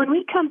when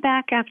we come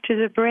back after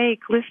the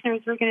break,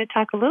 listeners, we're going to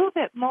talk a little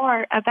bit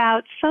more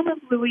about some of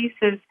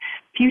Luis's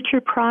future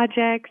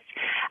projects,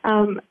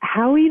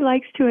 how he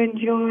likes to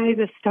enjoy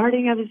the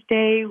starting of his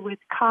day with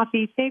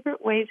coffee,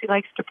 favorite ways he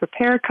likes to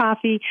prepare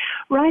coffee,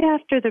 right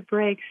after the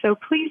break. So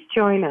please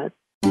join us.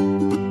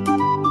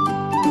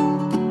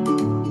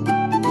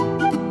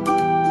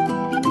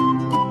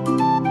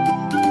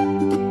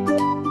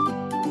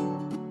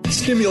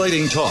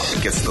 Stimulating talk.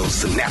 It gets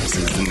those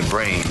synapses in the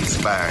brain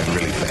firing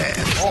really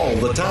fast. All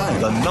the time.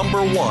 The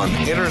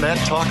 #1 Internet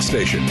talk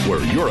station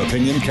where your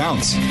opinion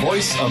counts.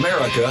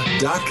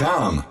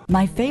 VoiceAmerica.com.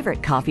 My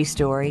favorite coffee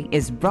story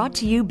is brought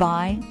to you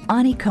by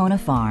Anikona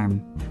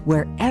Farm,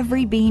 where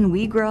every bean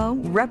we grow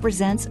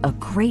represents a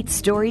great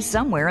story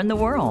somewhere in the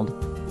world.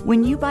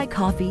 When you buy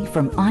coffee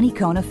from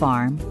Anikona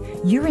Farm,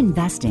 you're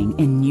investing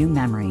in new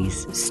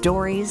memories,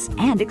 stories,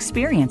 and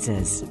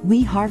experiences.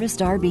 We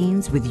harvest our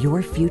beans with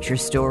your future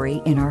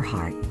story in our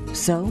heart.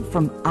 So,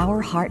 from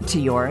our heart to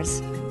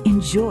yours,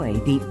 enjoy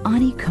the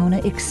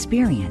Anikona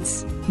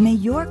experience. May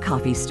your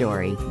coffee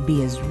story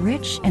be as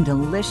rich and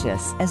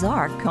delicious as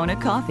our Kona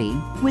coffee.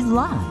 With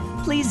love,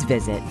 please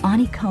visit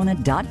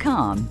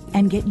Anikona.com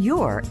and get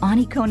your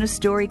Anikona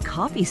Story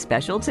coffee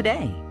special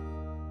today.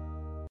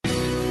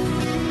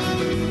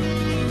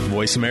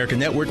 Voice America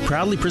Network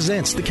proudly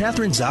presents The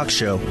Catherine Zox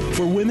Show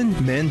for women,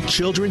 men,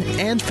 children,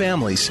 and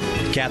families.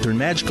 Catherine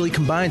magically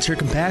combines her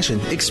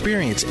compassion,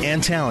 experience,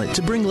 and talent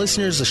to bring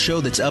listeners a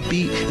show that's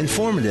upbeat,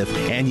 informative,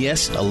 and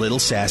yes, a little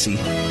sassy.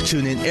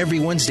 Tune in every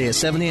Wednesday at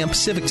 7 a.m.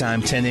 Pacific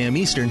Time, 10 a.m.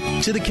 Eastern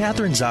to The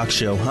Catherine Zox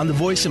Show on the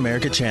Voice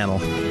America channel.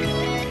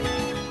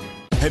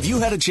 Have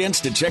you had a chance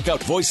to check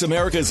out Voice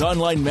America's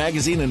online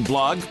magazine and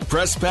blog,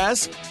 Press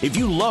Pass? If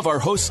you love our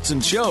hosts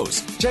and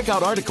shows, check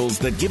out articles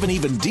that give an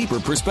even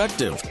deeper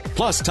perspective.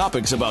 Plus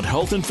topics about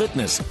health and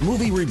fitness,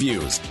 movie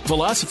reviews,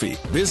 philosophy,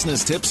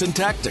 business tips and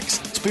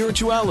tactics,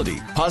 spirituality,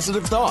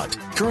 positive thought,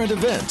 current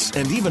events,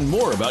 and even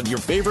more about your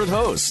favorite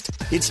host.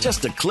 It's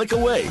just a click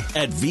away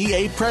at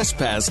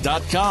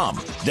vapresspass.com.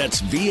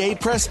 That's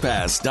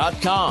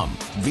vapresspass.com.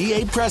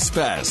 VA Press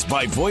Pass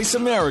by Voice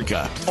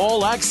America.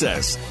 All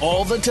access,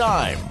 all the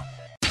time.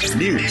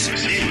 News,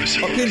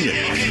 opinion.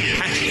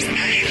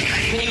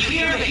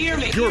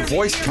 Your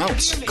voice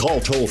counts. Call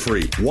toll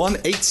free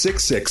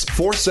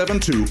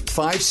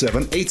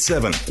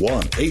 1-866-472-5787.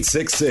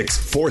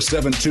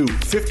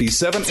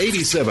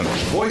 1-866-472-5787.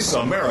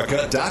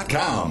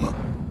 VoiceAmerica.com.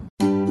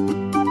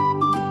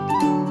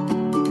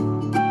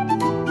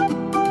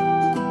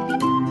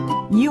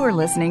 You are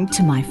listening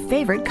to My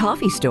Favorite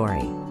Coffee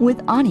Story with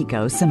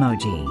Aniko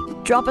Samoji.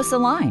 Drop us a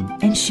line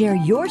and share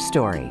your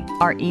story.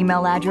 Our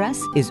email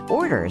address is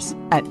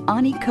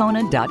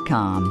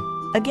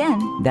orders@anikona.com. Again,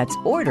 that's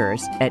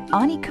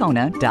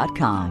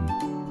orders@anikona.com.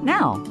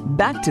 Now,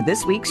 back to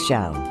this week's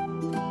show.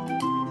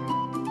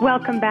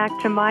 Welcome back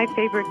to My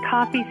Favorite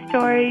Coffee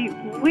Story.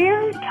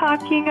 We're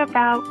talking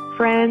about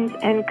friends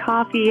and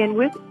coffee, and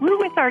we're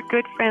with our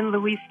good friend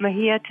Luis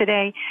Mejia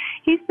today.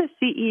 He's the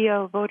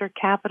CEO of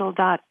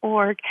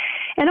votercapital.org,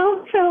 and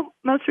also,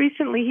 most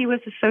recently, he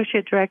was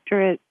Associate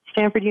Director at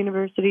Stanford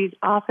University's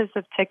Office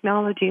of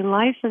Technology and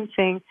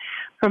Licensing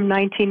from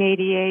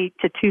 1988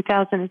 to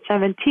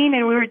 2017.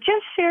 And we were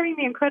just sharing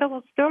the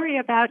incredible story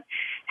about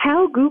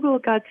how Google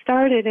got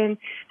started and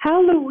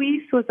how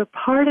Luis was a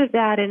part of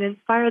that and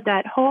inspired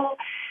that whole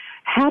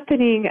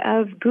happening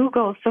of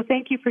Google. So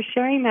thank you for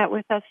sharing that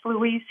with us,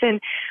 Luis.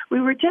 And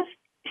we were just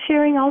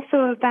sharing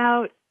also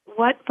about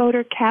what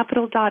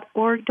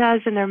votercapital.org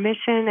does and their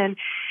mission,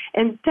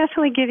 and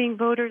definitely giving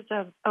voters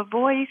a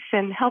voice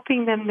and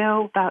helping them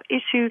know about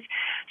issues.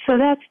 So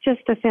that's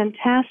just a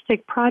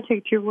fantastic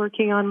project you're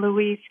working on,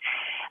 Luis.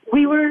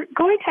 We were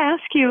going to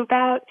ask you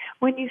about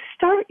when you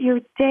start your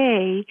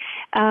day,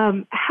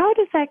 how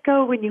does that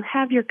go when you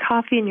have your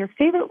coffee and your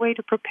favorite way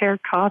to prepare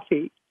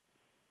coffee?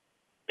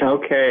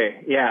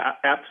 Okay, yeah,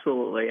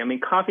 absolutely. I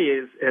mean,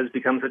 coffee has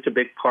become such a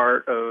big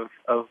part of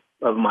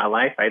my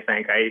life, I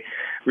think. I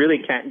really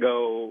can't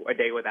go a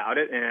day without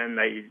it, and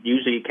I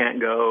usually can't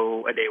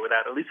go a day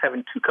without at least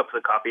having 2 cups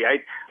of coffee.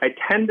 I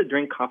tend to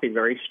drink coffee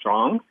very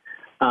strong,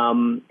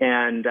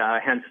 and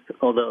hence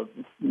all the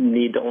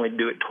need to only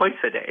do it twice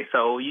a day.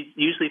 So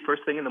usually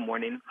first thing in the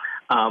morning,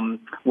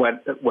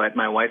 what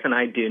my wife and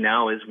I do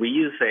now is we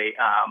use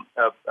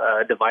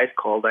a device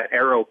called an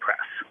AeroPress.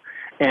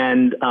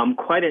 And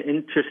quite an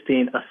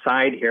interesting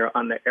aside here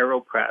on the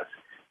AeroPress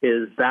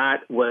is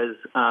that was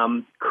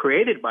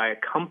created by a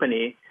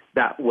company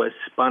that was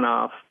spun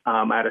off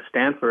out of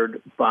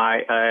Stanford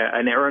by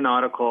an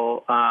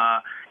aeronautical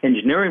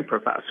engineering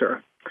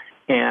professor.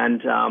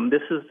 And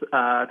this is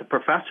the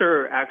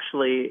professor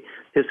actually,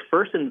 his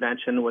first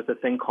invention was a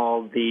thing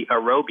called the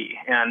Aerobie.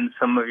 And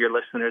some of your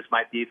listeners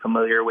might be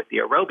familiar with the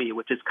Aerobie,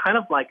 which is kind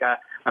of like a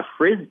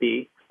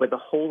Frisbee with a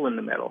hole in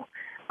the middle.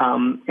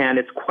 And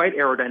it's quite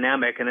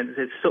aerodynamic, and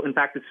it's so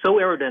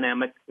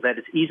aerodynamic that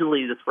it's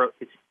easily to throw.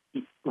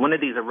 One of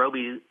these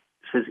Aerobies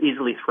is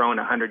easily thrown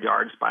 100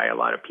 yards by a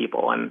lot of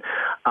people, and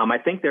I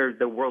think they're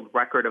the world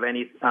record of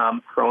any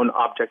thrown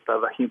object by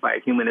a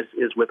human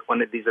is with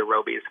one of these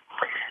Aerobies.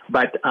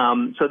 But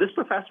so this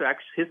professor,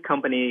 actually, his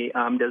company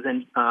does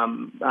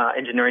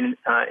engineering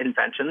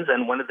inventions,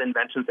 and one of the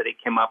inventions that he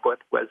came up with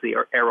was the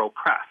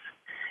AeroPress.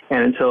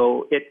 And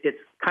so it's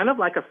kind of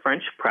like a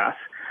French press,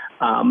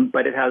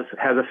 but it has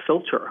a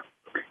filter,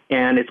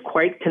 and it's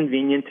quite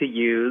convenient to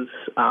use.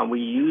 We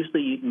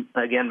usually,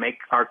 again, make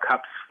our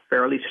cups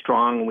fairly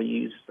strong. We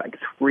use like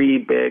 3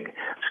 big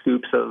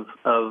scoops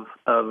of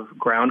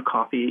ground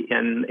coffee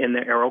in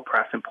the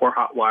AeroPress and pour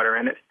hot water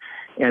in it.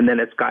 And then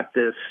it's got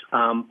this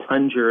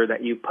plunger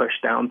that you push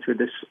down through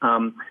this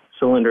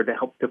cylinder to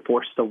help to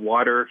force the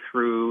water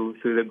through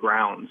the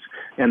grounds.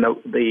 And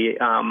the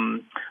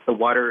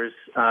water is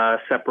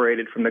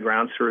separated from the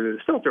grounds through the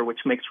filter, which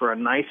makes for a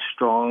nice,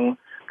 strong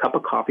cup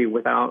of coffee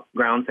without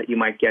grounds that you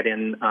might get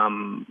in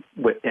a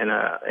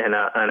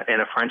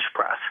French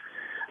press.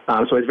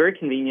 So it's very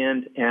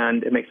convenient,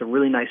 and it makes a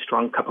really nice,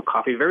 strong cup of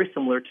coffee, very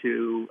similar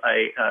to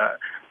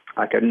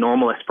like a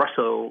normal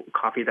espresso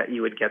coffee that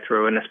you would get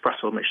through an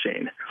espresso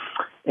machine.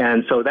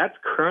 And so that's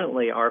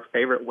currently our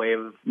favorite way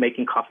of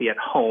making coffee at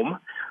home.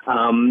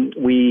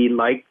 We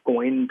like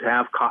going to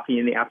have coffee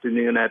in the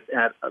afternoon at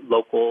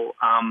local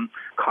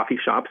coffee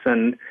shops,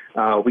 and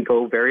we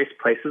go various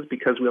places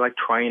because we like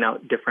trying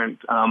out different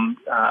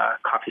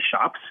coffee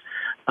shops.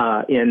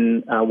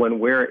 When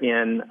we're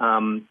in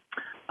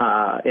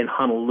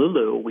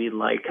Honolulu, we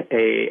like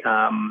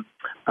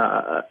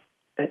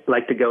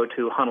like to go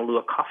to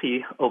Honolulu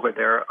Coffee over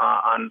there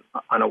on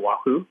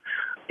Oahu.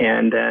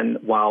 And then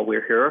while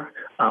we're here,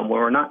 when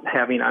we're not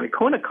having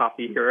Anikona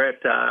coffee here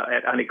at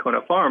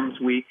Anikona Farms,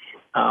 we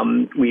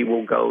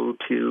will go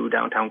to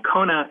downtown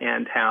Kona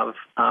and have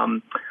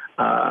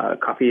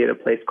coffee at a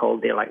place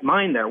called Daylight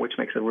Mine there, which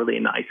makes a really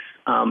nice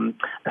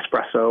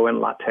espresso and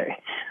latte.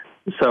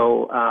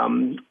 So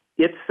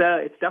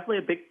it's definitely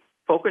a big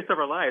focus of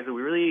our lives.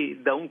 We really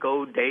don't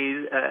go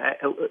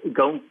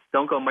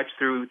much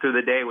through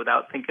the day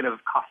without thinking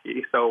of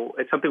coffee. So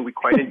it's something we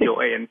quite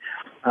enjoy, and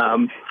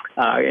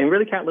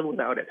really can't live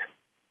without it.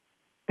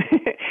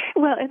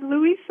 Well, and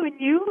Luis, when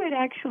you would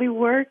actually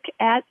work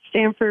at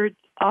Stanford's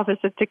Office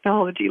of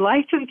Technology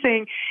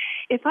Licensing,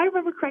 if I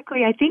remember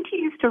correctly, I think you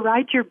used to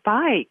ride your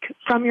bike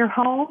from your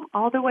home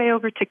all the way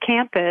over to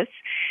campus.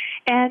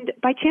 And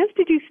by chance,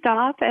 did you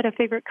stop at a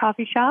favorite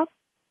coffee shop?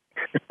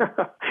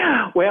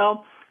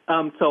 Well,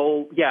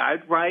 so yeah,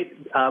 I'd ride.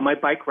 My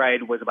bike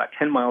ride was about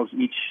 10 miles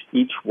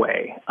each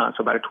way, so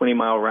about a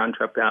 20-mile round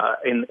trip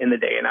in the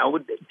day. And I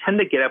would tend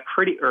to get up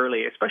pretty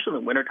early, especially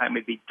in the wintertime.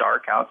 It'd be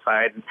dark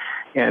outside,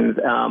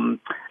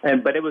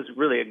 but it was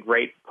really a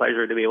great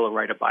pleasure to be able to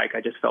ride a bike.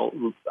 I just felt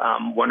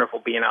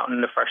wonderful being out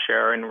in the fresh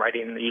air and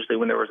riding. Usually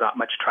when there was not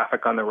much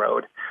traffic on the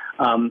road,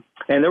 and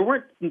there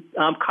weren't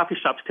coffee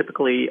shops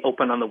typically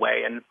open on the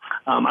way. And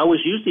I was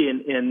usually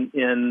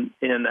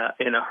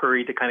in a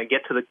hurry to kind of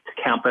get to the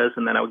campus,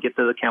 and then I would get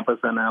to the campus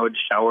and I would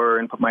shower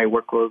and put my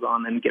work clothes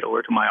on and get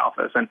over to my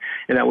office. And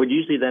I would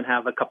usually then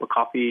have a cup of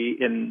coffee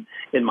in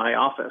my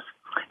office.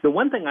 The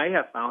one thing I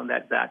have found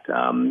that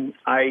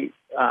I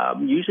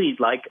usually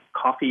like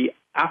coffee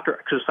after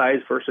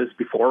exercise versus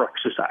before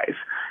exercise.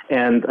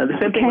 And the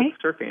same thing with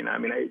surfing. I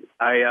mean,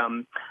 I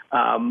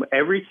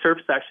every surf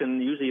session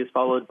usually is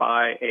followed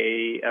by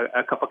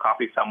a cup of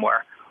coffee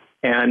somewhere.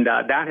 And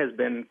that has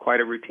been quite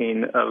a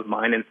routine of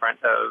mine in front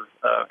of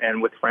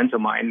and with friends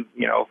of mine.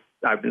 You know,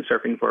 I've been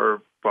surfing for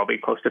probably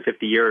close to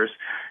 50 years,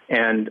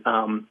 and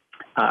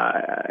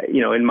you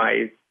know, in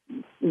my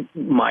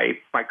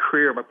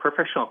career, my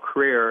professional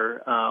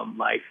career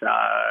life,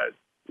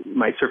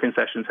 my surfing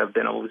sessions have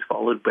been always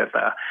followed with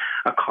a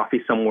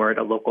coffee somewhere at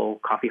a local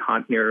coffee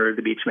haunt near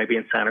the beach, maybe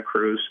in Santa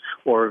Cruz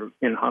or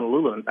in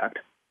Honolulu, in fact.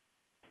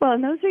 Well,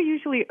 and those are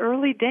usually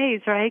early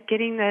days, right?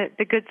 Getting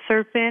the good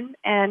surf in.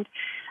 And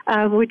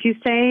would you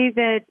say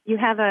that you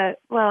have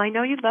I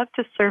know you love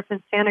to surf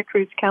in Santa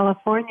Cruz,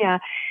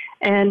 California,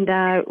 and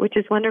which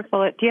is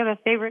wonderful. Do you have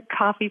a favorite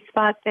coffee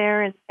spot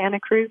there in Santa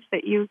Cruz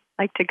that you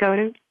like to go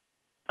to?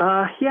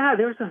 Yeah,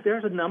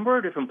 there's a number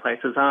of different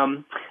places.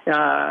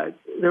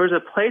 There was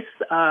a place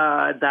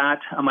that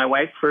my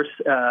wife first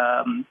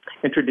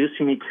introduced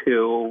me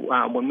to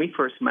when we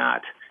first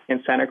met,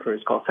 in Santa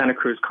Cruz called Santa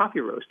Cruz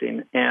Coffee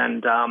Roasting,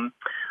 and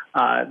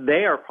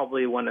they are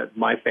probably one of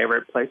my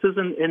favorite places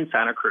in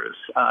Santa Cruz.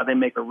 They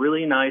make a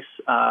really nice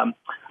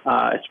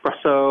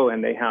espresso,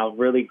 and they have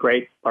really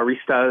great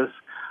baristas.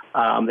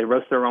 They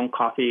roast their own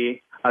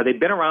coffee. They've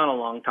been around a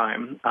long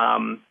time.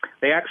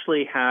 They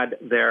actually had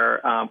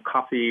their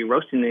coffee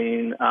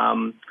roasting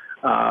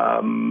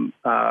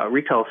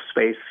retail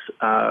space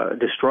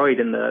destroyed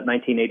in the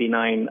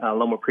 1989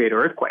 Loma Prieta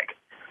earthquake.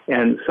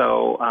 And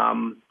so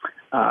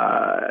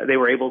they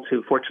were able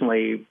to,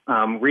 fortunately,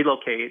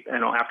 relocate.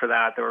 And after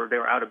that, they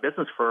were out of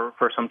business for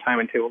some time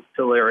until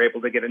they were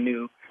able to get a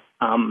new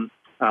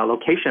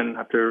location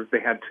after they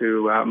had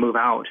to move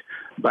out.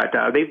 But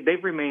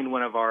they've remained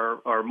one of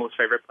our most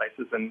favorite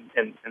places in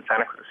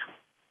Santa Cruz.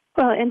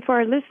 Well, and for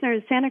our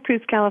listeners, Santa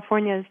Cruz,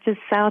 California is just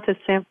south of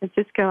San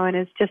Francisco and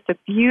is just a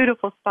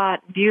beautiful spot,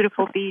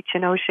 beautiful beach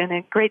and ocean,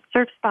 and great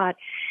surf spot.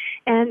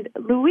 And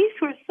Luis,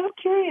 we're so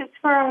curious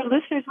for our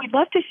listeners. We'd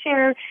love to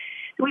share.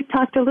 We've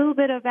talked a little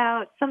bit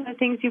about some of the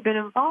things you've been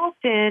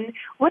involved in.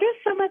 What are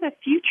some of the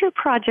future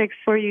projects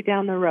for you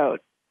down the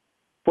road?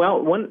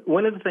 Well,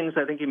 one of the things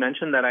I think you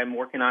mentioned that I'm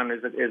working on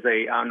is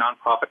a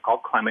nonprofit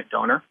called Climate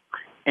Donor.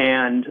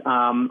 And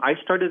I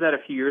started that a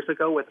few years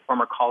ago with a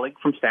former colleague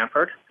from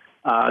Stanford.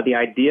 The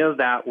idea of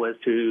that was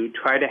to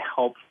try to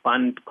help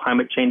fund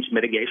climate change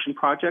mitigation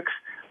projects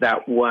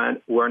that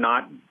were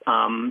not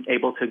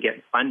able to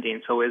get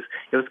funding. So it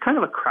was kind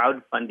of a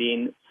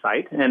crowdfunding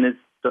site, and it's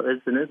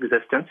in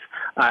existence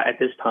at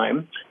this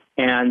time.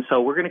 And so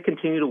we're going to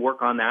continue to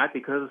work on that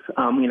because,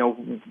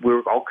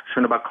 we're all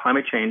concerned about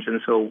climate change.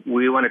 And so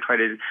we want to try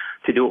to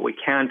do what we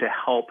can to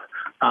help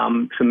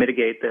to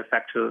mitigate the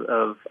effects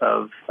of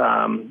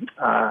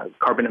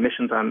carbon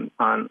emissions on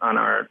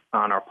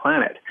our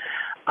planet.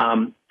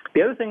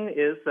 The other thing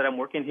is that I'm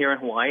working here in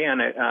Hawaii on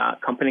a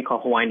company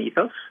called Hawaiian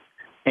Ethos.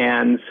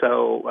 And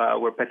so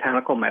we're a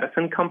botanical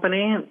medicine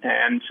company,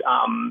 and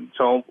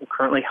so we're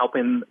currently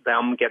helping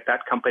them get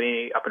that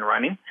company up and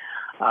running.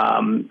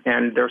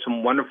 And there are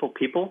some wonderful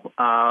people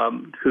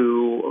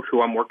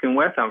who I'm working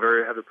with. I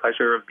have the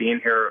pleasure of being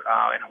here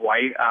in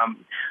Hawaii,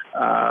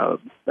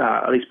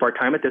 at least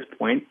part-time at this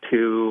point,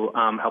 to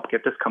help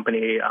get this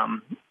company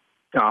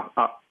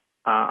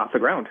off the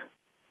ground.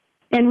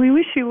 And we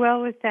wish you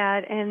well with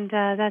that, and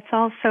that's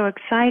also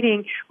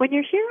exciting. When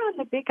you're here on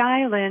the Big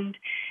Island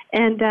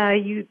and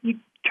you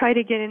try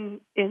to get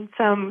in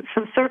some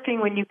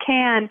surfing when you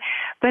can,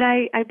 but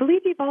I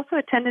believe you've also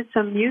attended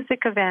some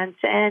music events,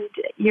 and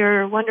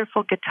you're a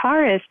wonderful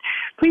guitarist.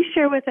 Please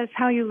share with us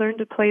how you learned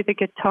to play the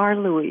guitar,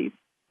 Luis.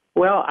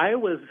 Well, I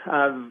was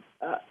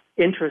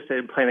interested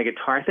in playing the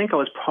guitar. I think I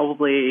was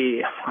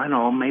probably,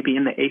 maybe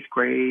in the 8th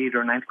grade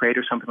or 9th grade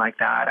or something like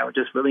that. I was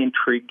just really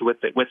intrigued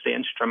with the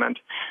instrument.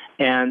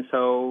 And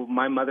so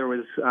my mother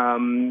was a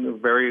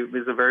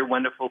very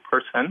wonderful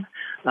person.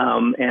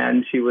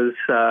 And she was,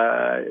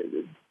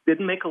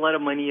 didn't make a lot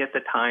of money at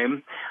the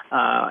time.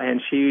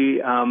 And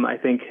she, I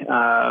think,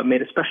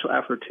 made a special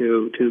effort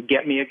to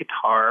get me a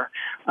guitar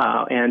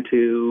and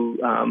to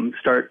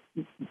start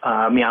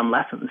me on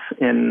lessons.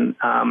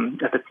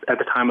 At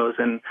the time I was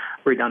in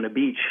Redondo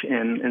Beach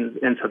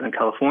in Southern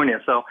California.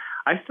 So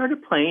I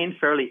started playing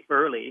fairly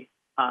early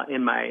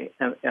in my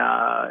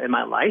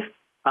life,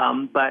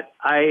 but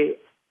I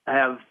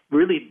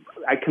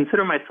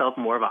consider myself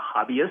more of a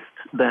hobbyist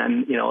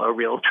than, a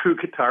real true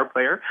guitar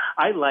player.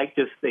 I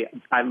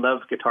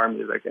love guitar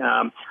music.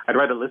 I'd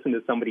rather listen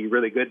to somebody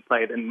really good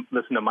play than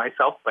listen to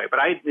myself play, but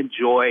I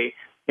enjoy,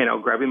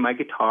 grabbing my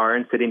guitar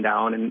and sitting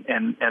down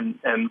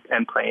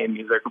and playing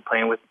music or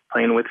playing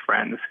with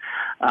friends.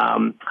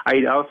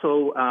 I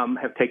also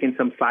have taken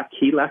some flat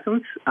key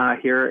lessons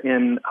here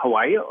in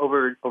Hawaii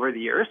over the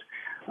years.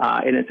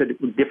 And it's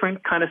a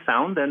different kind of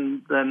sound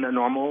than the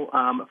normal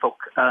folk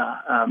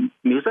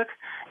music.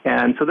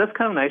 And so that's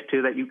kind of nice,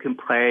 too, that you can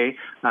play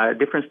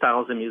different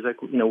styles of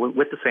music,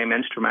 with the same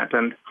instrument.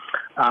 And,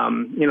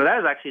 that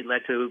has actually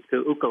led to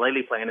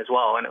ukulele playing as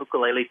well. And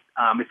ukulele,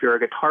 if you're a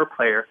guitar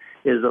player,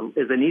 is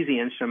an easy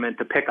instrument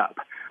to pick up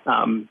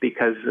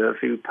because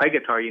if you play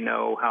guitar, you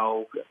know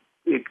how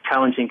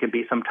challenging can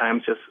be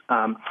sometimes just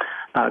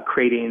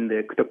creating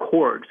the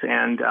chords,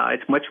 and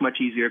it's much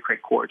easier to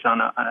create chords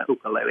on a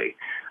ukulele.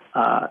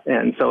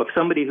 And so, if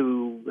somebody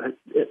who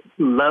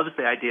loves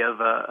the idea of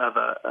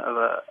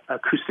a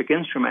acoustic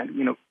instrument,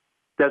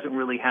 doesn't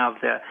really have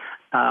the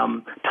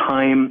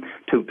time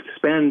to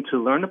spend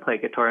to learn to play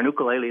guitar, an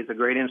ukulele is a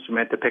great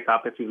instrument to pick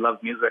up if you love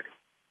music.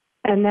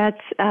 And that's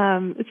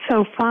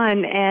so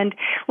fun. And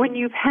when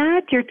you've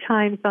had your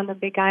times on the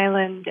Big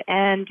Island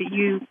and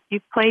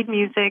you've played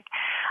music,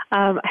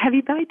 have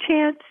you by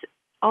chance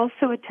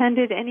also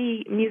attended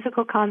any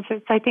musical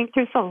concerts? I think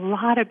there's a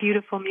lot of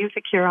beautiful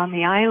music here on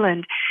the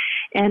island.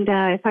 And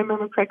if I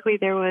remember correctly,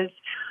 there was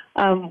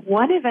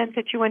one event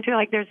that you went to,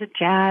 like there's a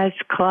jazz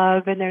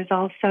club, and there's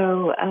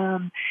also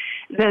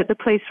the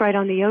place right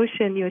on the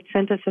ocean. You had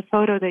sent us a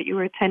photo that you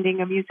were attending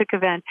a music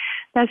event.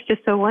 That's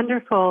just so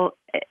wonderful.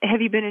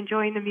 Have you been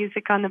enjoying the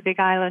music on the Big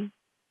Island?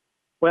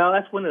 Well,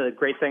 that's one of the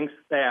great things.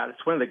 Yeah,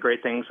 it's one of the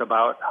great things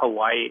about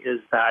Hawaii is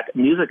that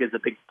music is a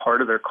big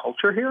part of their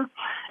culture here,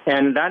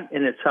 and that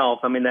in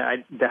itself, I mean,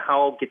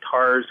 how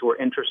guitars were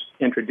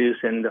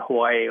introduced into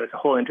Hawaii was a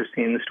whole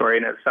interesting story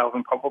in itself,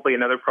 and probably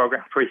another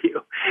program for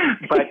you.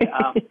 But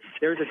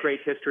there's a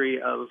great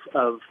history of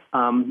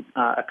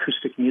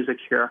acoustic music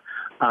here,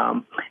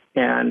 and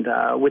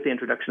with the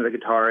introduction of the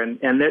guitar, and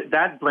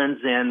that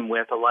blends in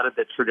with a lot of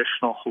the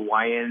traditional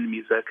Hawaiian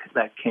music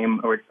that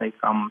came originally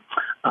from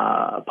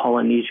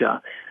Polynesia.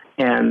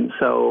 And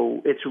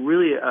so it's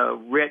really a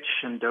rich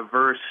and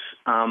diverse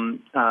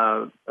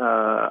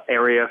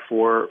area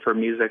for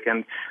music,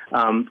 and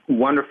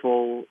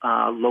wonderful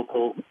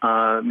local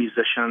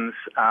musicians.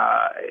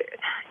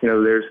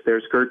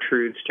 There's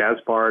Gertrude's Jazz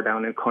Bar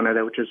down in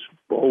Kona, which is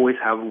always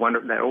has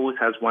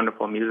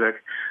wonderful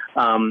music.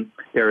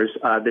 There's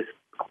this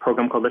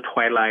program called The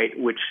Twilight,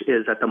 which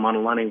is at the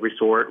Maunalani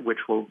Resort,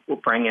 which will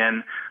bring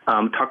in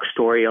talk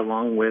story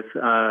along with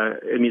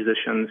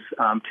musicians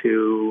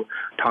to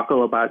talk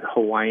about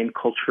Hawaiian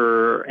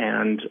culture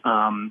and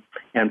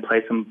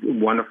play some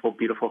wonderful,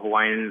 beautiful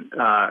Hawaiian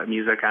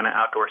music on an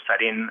outdoor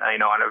setting,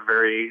 on a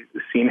very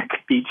scenic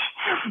beach,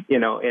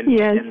 in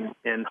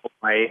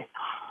Hawaii.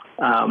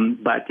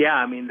 But yeah,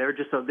 I mean, there are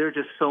just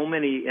so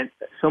many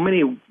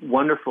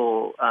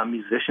wonderful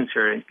musicians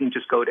here. You can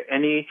just go to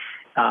any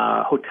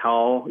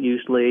hotel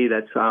usually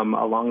that's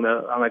along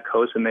the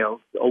coast, and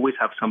they'll always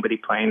have somebody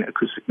playing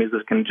acoustic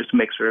music, and just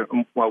makes it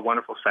a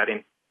wonderful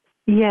setting.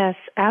 Yes,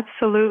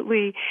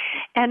 absolutely.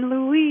 And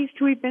Luis,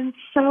 we've been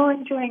so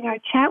enjoying our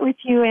chat with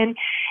you, and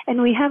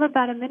we have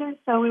about a minute or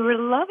so. We were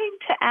loving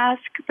to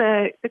ask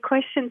the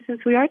question,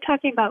 since we are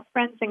talking about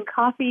friends and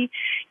coffee.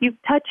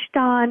 You've touched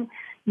on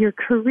your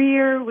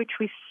career, which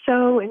we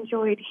so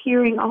enjoyed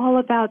hearing all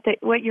about,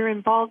 what you're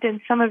involved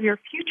in, some of your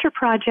future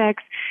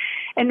projects,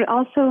 and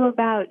also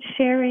about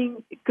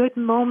sharing good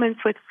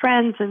moments with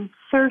friends and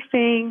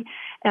surfing,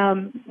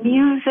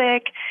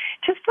 music.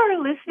 Just for our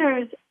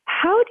listeners,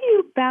 how do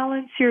you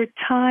balance your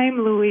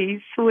time,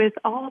 Luis, with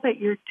all that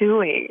you're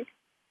doing?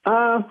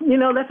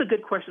 That's a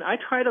good question. I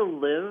try to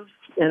live,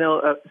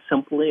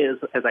 simply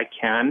as I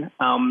can.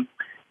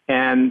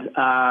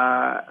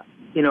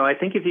 I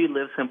think if you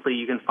live simply,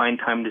 you can find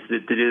time to do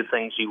the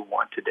things you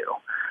want to do.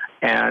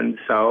 And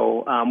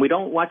so we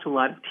don't watch a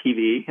lot of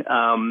TV,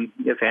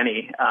 if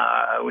any.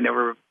 We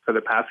never, for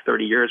the past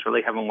 30 years,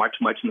 really haven't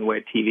watched much in the way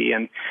of TV.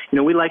 And,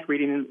 we like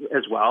reading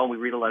as well. We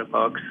read a lot of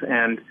books.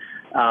 And,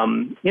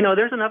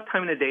 there's enough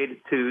time in a day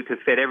to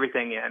fit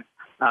everything in.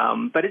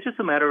 But it's just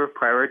a matter of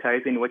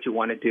prioritizing what you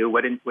want to do,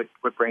 what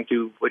brings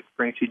you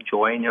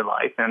joy in your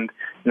life. And,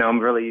 I'm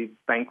really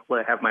thankful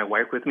to have my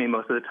wife with me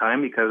most of the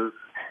time because,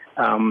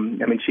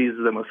 she's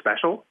the most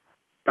special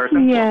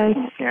person. Yes.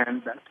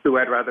 And that's who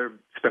I'd rather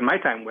spend my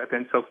time with.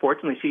 And so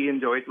fortunately, she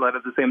enjoys a lot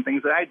of the same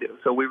things that I do.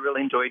 So we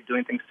really enjoy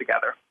doing things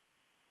together.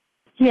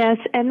 Yes,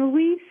 and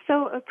we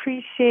so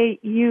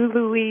appreciate you,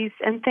 Luis,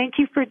 and thank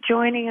you for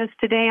joining us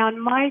today on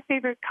My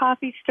Favorite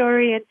Coffee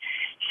Story and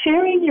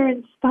sharing your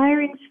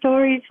inspiring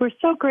stories. We're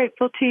so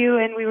grateful to you,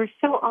 and we were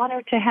so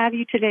honored to have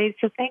you today,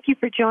 so thank you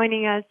for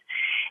joining us.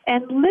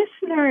 And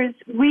listeners,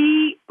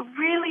 we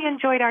really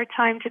enjoyed our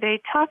time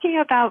today talking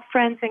about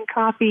friends and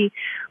coffee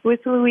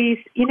with Luis.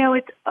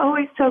 It's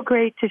always so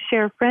great to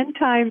share friend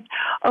times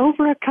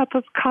over a cup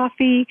of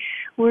coffee.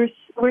 We're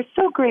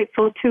so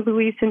grateful to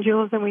Luis and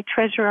Jules, and we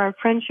treasure our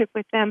friendship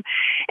with them.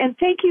 And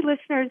thank you,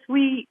 listeners.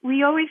 We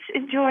always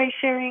enjoy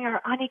sharing our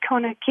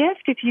Anikona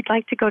gift. If you'd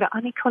like to go to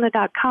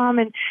anikona.com,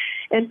 and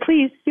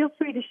please feel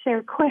free to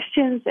share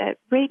questions at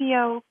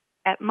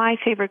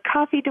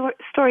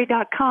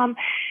radio@myfavoritecoffeestory.com.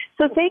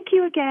 So thank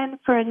you again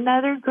for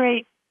another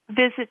great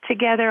visit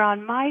together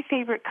on My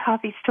Favorite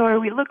Coffee Story.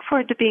 We look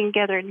forward to being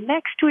together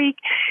next week.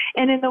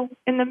 And in the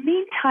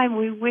meantime,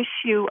 we wish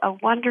you a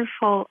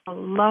wonderful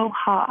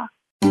aloha.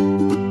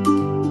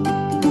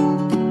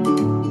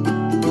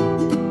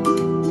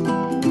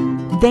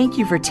 Thank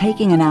you for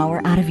taking an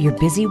hour out of your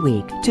busy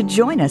week to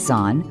join us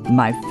on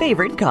My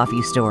Favorite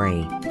Coffee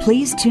Story.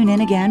 Please tune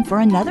in again for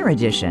another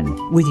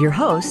edition with your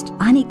host,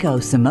 Aniko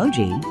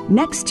Samoji,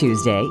 next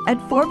Tuesday at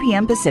 4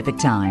 p.m. Pacific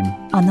Time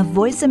on the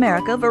Voice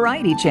America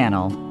Variety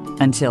Channel.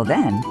 Until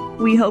then,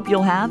 we hope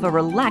you'll have a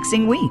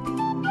relaxing week.